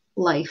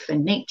life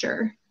and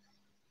nature.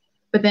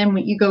 But then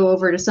when you go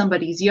over to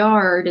somebody's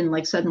yard and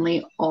like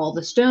suddenly all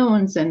the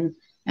stones and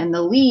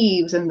the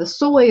leaves and the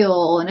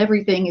soil and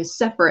everything is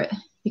separate,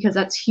 because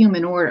that's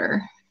human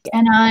order.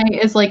 NI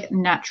is like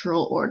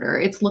natural order.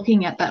 It's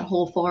looking at that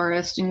whole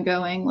forest and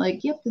going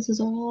like, yep, this is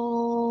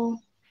all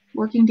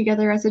working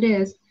together as it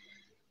is.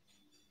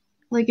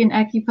 Like in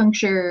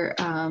acupuncture,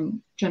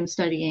 which I'm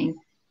studying,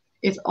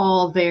 it's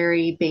all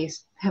very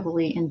based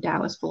heavily in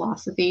Taoist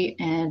philosophy.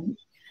 And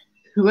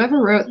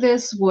whoever wrote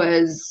this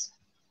was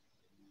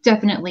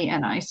definitely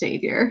NI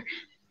savior.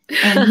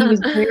 And he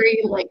was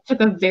very like,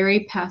 took a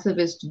very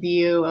pacifist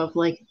view of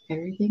like,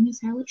 everything is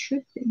how it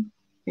should be.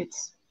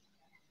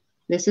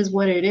 This is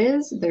what it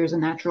is. There's a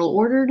natural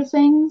order to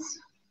things.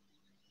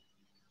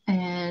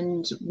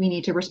 And we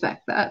need to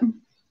respect that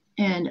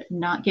and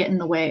not get in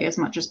the way as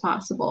much as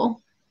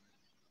possible.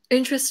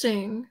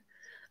 Interesting.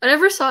 I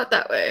never saw it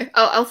that way.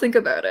 I'll think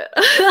about it.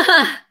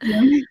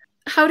 Yeah.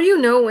 How do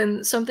you know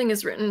when something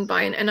is written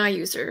by an NI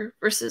user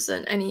versus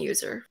an NE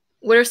user?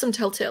 What are some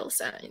telltale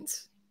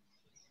signs?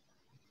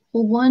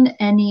 Well, one,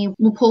 NE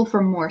will pull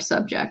from more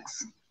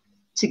subjects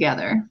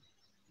together.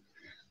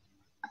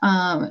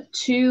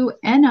 Two,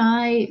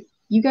 NI,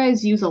 you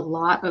guys use a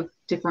lot of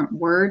different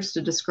words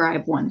to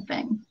describe one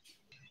thing.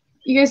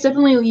 You guys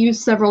definitely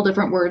use several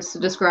different words to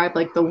describe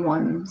like the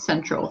one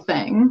central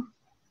thing,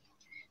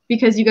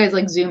 because you guys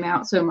like zoom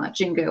out so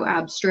much and go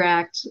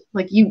abstract.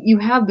 Like you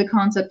have the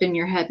concept in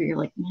your head, but you're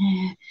like,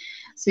 meh.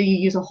 So you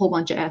use a whole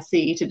bunch of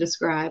SE to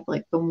describe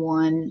like the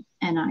one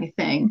NI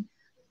thing.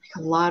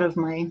 Like a lot of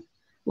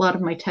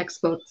my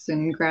textbooks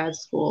in grad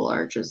school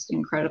are just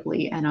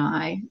incredibly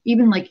NI.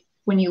 Even like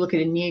when you look at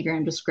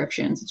Enneagram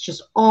descriptions, it's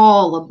just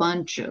all a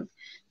bunch of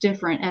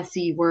different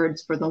SE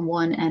words for the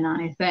one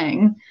NI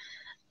thing.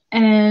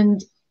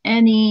 And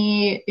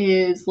NE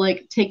is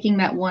like taking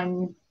that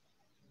one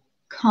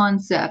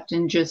concept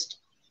and just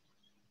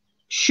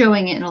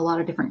showing it in a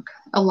lot of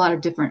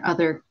different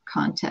other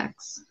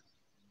contexts.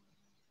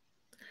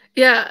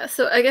 Yeah,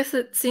 so I guess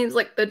it seems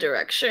like the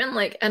direction,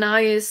 like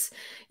NI is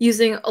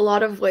using a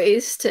lot of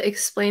ways to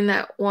explain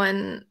that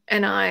one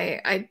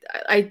NI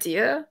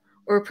idea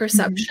or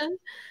perception,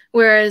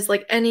 whereas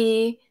like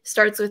NE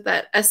starts with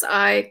that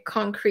SI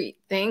concrete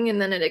thing and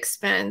then it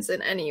expands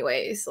in any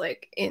ways,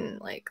 like in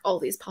like all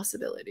these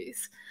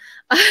possibilities.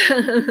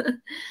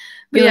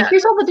 But yeah,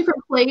 here's all the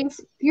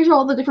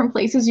different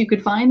places you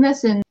could find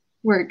this and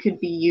where it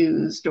could be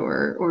used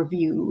or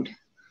viewed.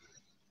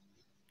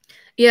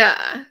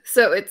 Yeah.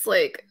 So it's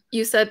like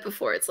you said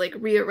before, it's like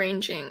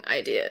rearranging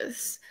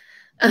ideas.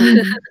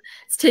 Mm.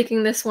 It's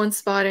taking this one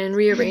spot and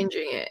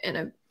rearranging it in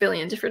a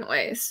billion different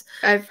ways.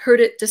 I've heard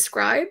it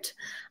described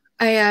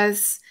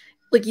as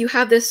like you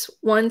have this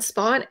one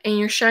spot and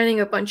you're shining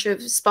a bunch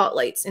of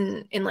spotlights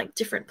in like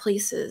different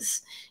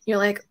places. You're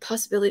like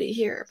possibility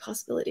here,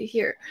 possibility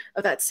here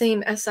of that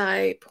same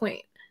SI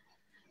point.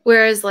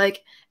 Whereas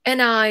like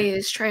NI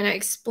is trying to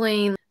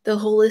explain the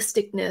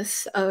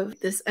holisticness of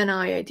this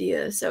NI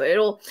idea. So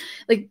it'll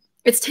like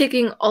it's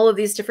taking all of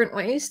these different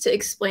ways to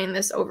explain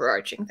this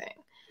overarching thing.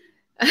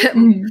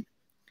 Mm.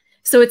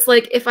 So it's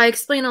like if I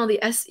explain all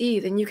the SE,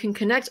 then you can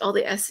connect all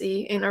the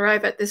SE and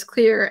arrive at this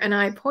clear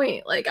NI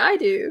point like I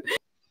do.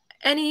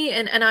 NE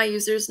and NI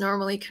users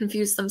normally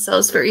confuse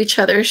themselves for each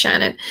other,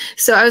 Shannon.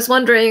 So I was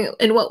wondering,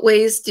 in what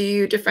ways do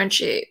you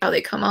differentiate how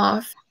they come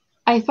off?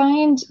 I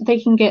find they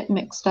can get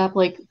mixed up.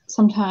 Like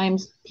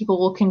sometimes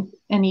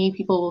NE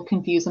people will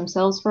confuse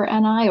themselves for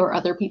NI, or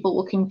other people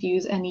will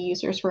confuse NE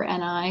users for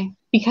NI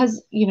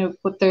because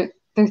what they're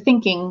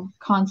thinking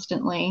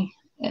constantly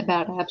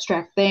about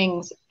abstract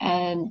things,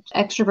 and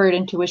extrovert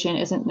intuition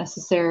isn't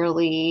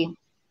necessarily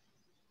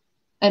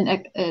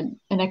an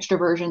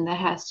extroversion that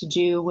has to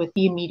do with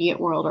the immediate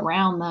world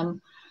around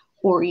them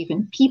or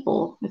even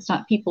people. It's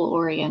not people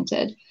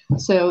oriented.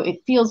 So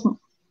it feels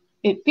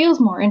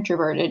more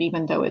introverted,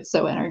 even though it's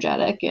so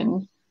energetic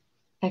and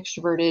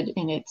extroverted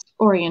in its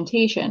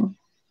orientation.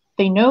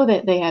 They know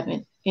that they have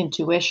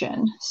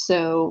intuition.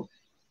 So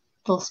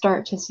they'll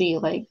start to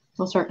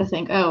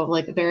think, oh,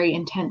 like a very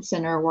intense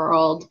inner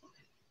world,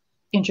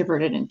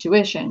 introverted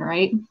intuition,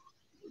 right?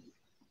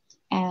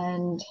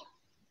 And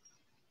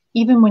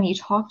even when you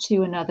talk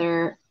to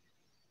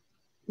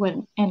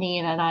when Annie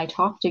and I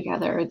talk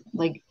together,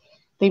 like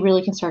they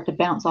really can start to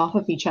bounce off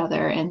of each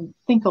other and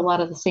think a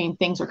lot of the same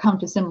things or come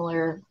to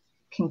similar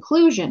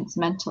conclusions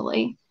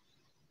mentally.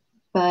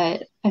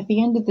 But at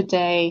the end of the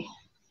day,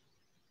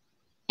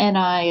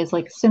 NI is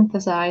like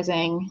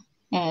synthesizing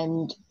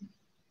and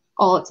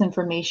all its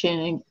information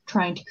and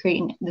trying to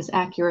create this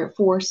accurate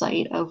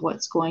foresight of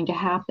what's going to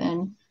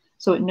happen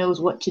so it knows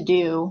what to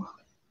do.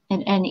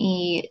 And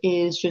NE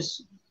is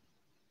just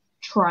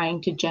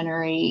trying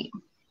to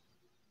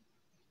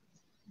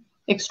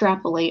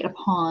extrapolate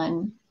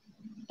upon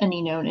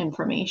any known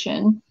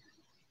information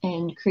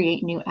and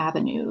create new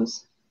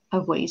avenues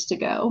of ways to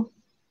go.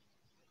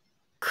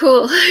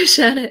 Cool,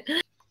 Shannon.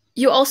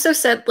 You also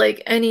said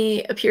like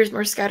NE appears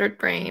more scattered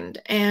brained,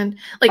 and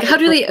like how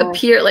do they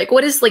appear? Like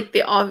what is like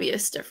the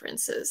obvious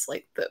differences,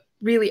 like the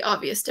really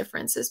obvious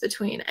differences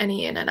between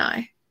NE and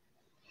NI?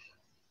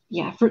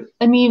 Yeah,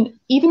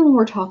 even when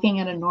we're talking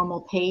at a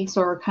normal pace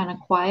or kind of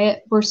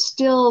quiet, we're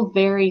still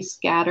very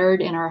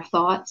scattered in our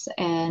thoughts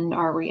and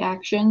our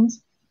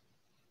reactions.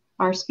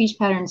 Our speech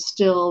pattern's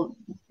still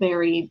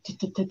very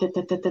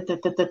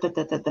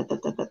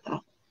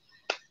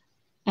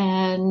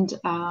and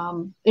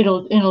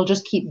it'll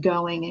just keep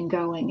going and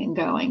going and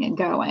going and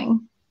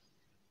going.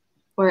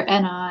 Where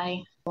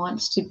NI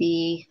wants to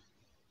be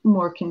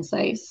more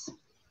concise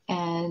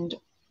and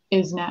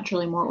is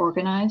naturally more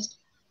organized.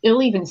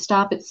 It'll even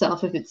stop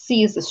itself if it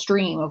sees the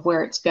stream of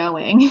where it's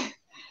going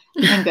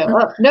and go,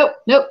 oh,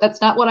 nope, that's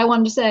not what I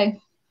wanted to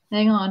say.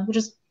 Hang on, which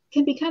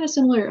can be kind of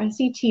similar. I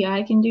see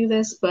TI can do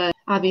this, but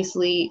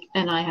obviously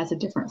NI has a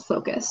different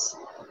focus.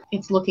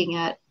 It's looking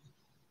at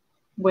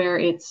where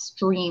its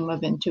stream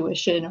of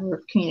intuition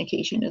or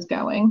communication is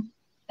going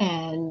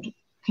and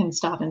can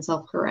stop and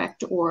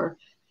self-correct or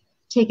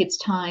take its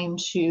time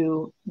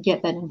to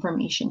get that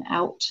information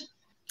out.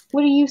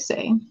 What do you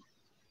say?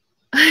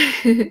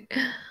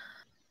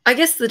 I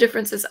guess the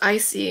differences I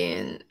see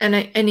in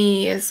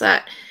NE is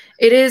that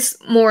it is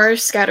more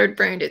scattered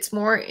brained, it's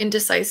more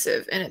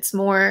indecisive, and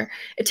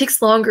it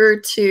takes longer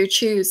to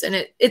choose, and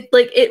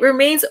it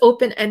remains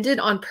open-ended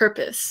on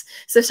purpose.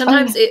 So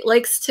sometimes it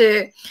likes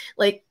to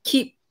like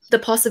keep the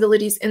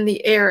possibilities in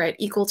the air at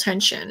equal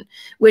tension,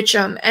 which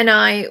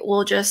NI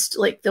will just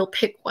like they'll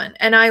pick one.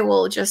 NI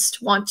will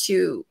just want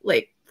to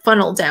like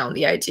funnel down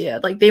the idea.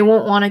 Like they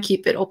won't want to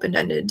keep it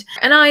open-ended.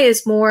 NI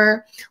is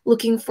more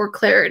looking for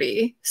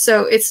clarity.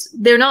 So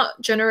they're not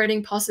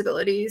generating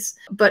possibilities,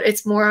 but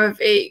it's more of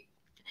a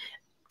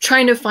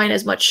trying to find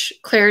as much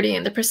clarity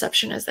in the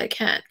perception as they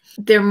can.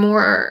 They're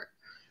more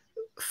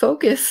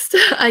focused,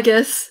 I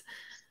guess.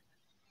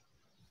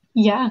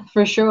 Yeah,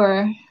 for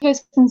sure. You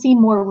guys can seem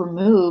more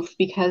removed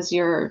because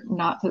you're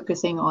not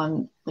focusing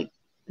on like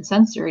the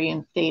sensory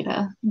and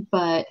theta,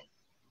 but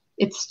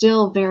it's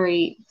still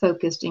very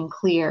focused and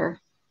clear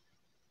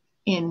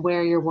in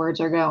where your words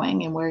are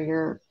going and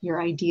where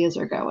your ideas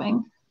are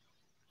going.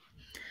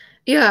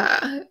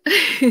 Yeah.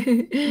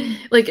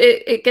 Like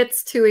it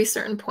gets to a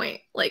certain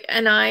point. Like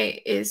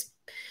NI is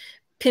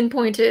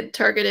pinpointed,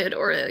 targeted,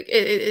 or like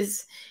it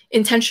is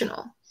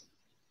intentional.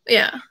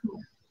 Yeah.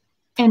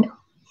 And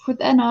with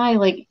NI,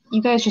 like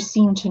you guys just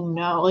seem to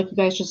know, like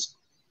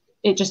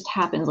it just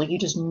happens. Like you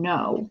just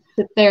know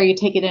that there, you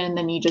take it in and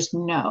then you just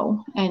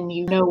know, and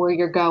you know where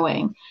you're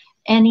going.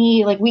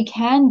 like we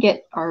can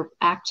get our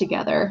act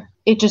together.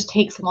 It just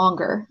takes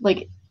longer.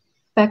 Like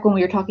back when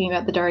we were talking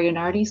about the Dario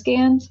Nardi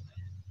scans,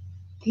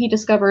 he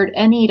discovered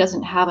NE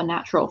doesn't have a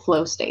natural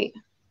flow state.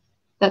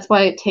 That's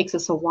why it takes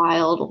us a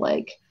while to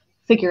like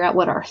figure out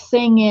what our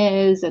thing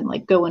is and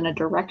like go in a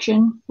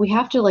direction. We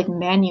have to like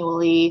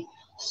manually,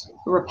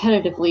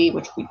 repetitively,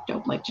 which we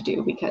don't like to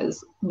do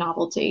because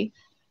novelty,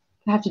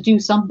 have to do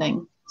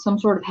something, some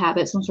sort of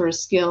habit, some sort of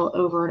skill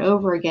over and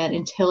over again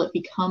until it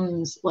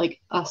becomes like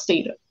a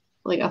state,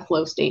 like a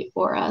flow state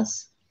for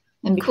us,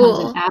 and becomes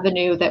an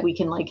avenue that we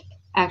can like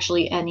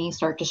actually NE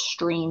start to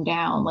stream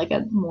down like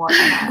a more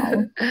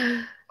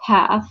NI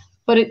path.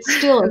 But it's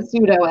still a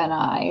pseudo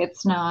NI.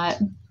 It's not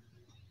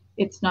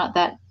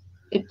that,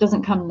 it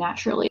doesn't come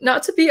naturally.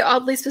 Not to be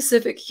oddly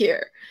specific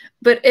here,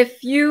 but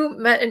if you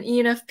met an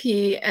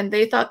ENFP and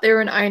they thought they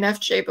were an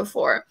INFJ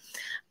before,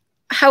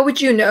 how would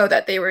you know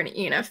that they were an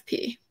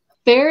ENFP?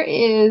 There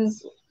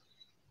is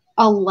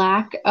a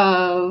lack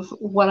of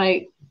what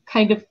I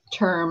kind of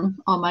term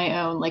on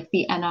my own, like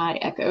the NI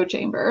echo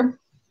chamber,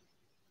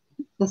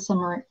 the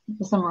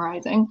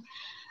summarizing.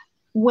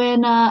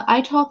 When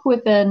I talk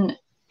with an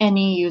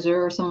NE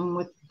user or someone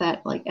with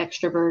that like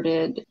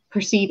extroverted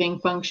perceiving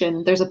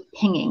function, there's a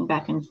pinging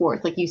back and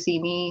forth. Like you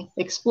see me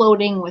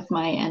exploding with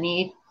my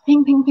NE,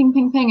 ping, ping, ping,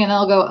 ping, ping, and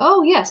they'll go,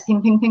 oh yes,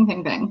 ping, ping, ping,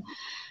 ping, ping.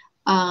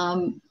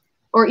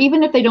 Or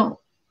even if they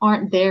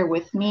aren't there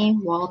with me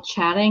while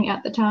chatting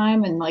at the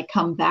time and like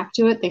come back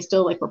to it, they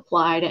still like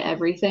reply to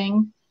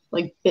everything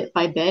like bit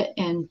by bit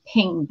and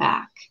ping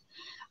back.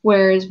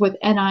 Whereas with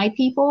NI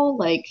people,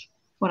 like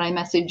when I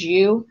message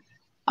you,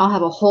 I'll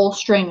have a whole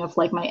string of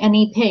like my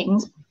NE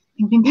pings,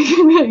 ping, ping, ping,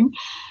 ping, ping.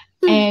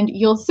 And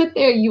you'll sit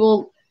there, you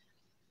will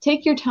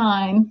take your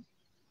time,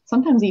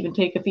 sometimes even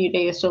take a few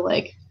days to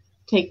like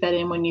take that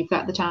in when you've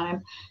got the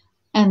time,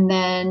 and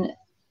then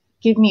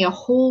give me a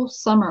whole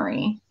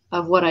summary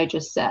of what I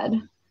just said,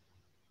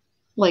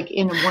 like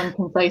in one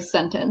concise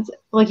sentence.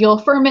 Like you'll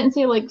affirm it and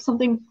say like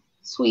something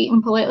sweet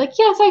and polite, like,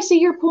 yes, I see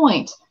your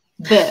point,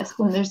 this,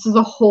 and this is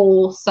a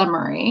whole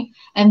summary.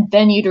 And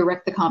then you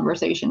direct the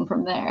conversation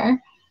from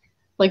there,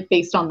 like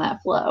based on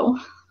that flow.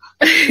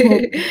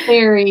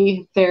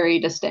 Very, very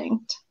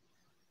distinct.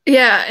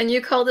 Yeah, and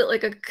you called it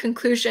like a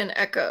conclusion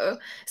echo.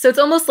 So it's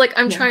almost like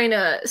I'm trying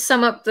to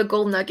sum up the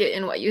gold nugget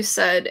in what you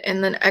said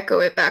and then echo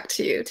it back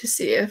to you to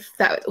see if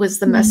that was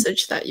the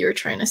message that you were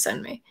trying to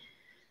send me.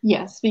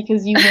 Yes,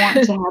 because you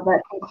want to have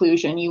that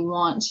conclusion. You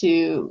want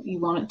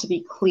it to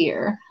be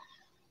clear.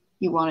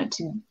 You want it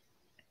to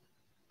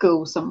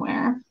go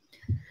somewhere.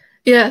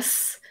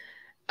 Yes.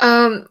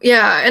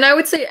 Yeah, and I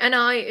would say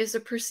NI is a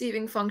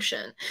perceiving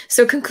function.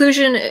 So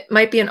conclusion, it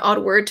might be an odd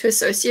word to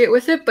associate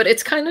with it, but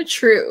it's kind of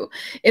true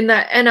in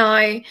that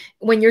NI,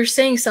 when you're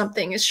saying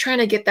something, is trying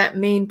to get that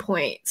main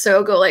point. So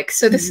it'll go like,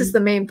 so this is the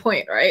main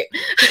point, right?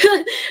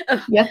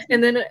 Yes.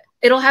 And then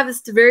it'll have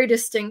this very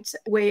distinct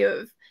way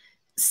of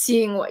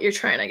seeing what you're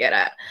trying to get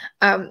at.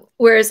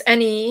 Whereas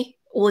NE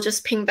will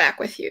just ping back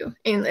with you,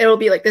 and it'll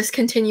be like this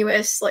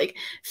continuous, like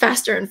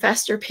faster and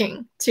faster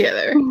ping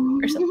together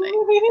or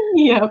something.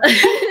 Yep.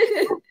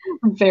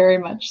 Very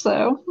much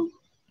so.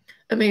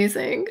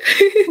 Amazing.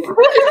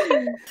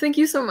 Thank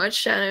you so much,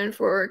 Shannon,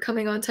 for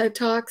coming on Type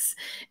Talks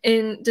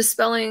and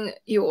dispelling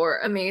your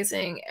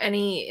amazing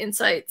NE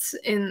insights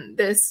in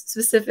this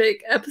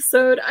specific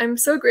episode. I'm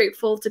so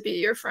grateful to be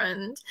your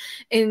friend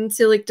and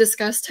to like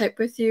discuss type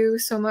with you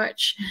so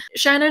much.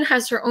 Shannon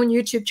has her own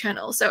YouTube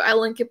channel, so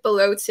I'll link it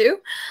below too.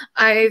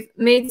 I've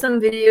made some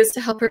videos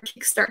to help her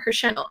kickstart her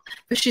channel,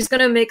 but she's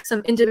going to make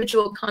some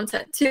individual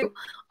content too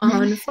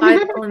on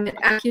 5-element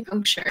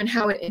acupuncture and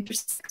how it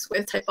intersects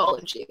with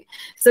typology.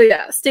 So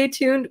yeah, stay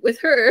tuned with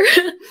her.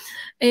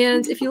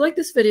 And if you like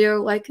this video,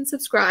 like and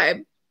subscribe.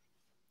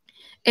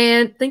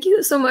 And thank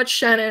you so much,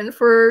 Shannon,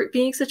 for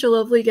being such a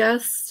lovely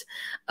guest.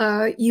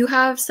 You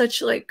have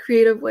such like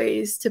creative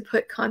ways to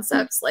put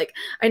concepts. Like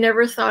I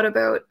never thought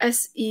about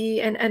SE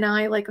and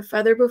NI like a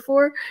feather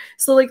before.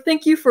 So like,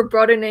 thank you for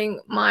broadening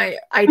my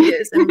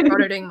ideas and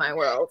broadening my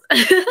world.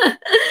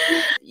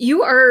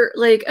 You are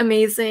like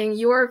amazing.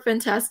 You are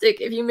fantastic.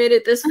 If you made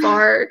it this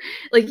far,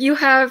 like you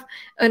have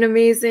an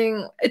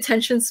amazing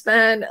attention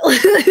span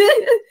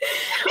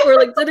or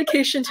like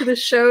dedication to the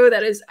show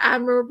that is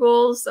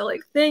admirable. So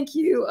like, thank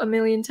you a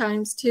million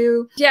times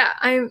too. Yeah,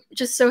 I'm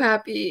just so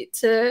happy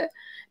to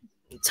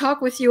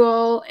talk with you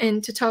all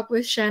and to talk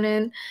with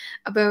Shannon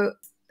about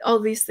all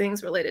these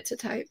things related to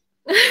type.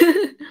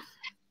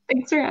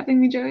 Thanks for having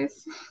me,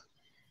 Joyce.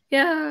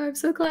 Yeah, I'm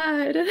so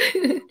glad.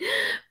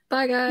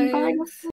 Bye, guys. Bye.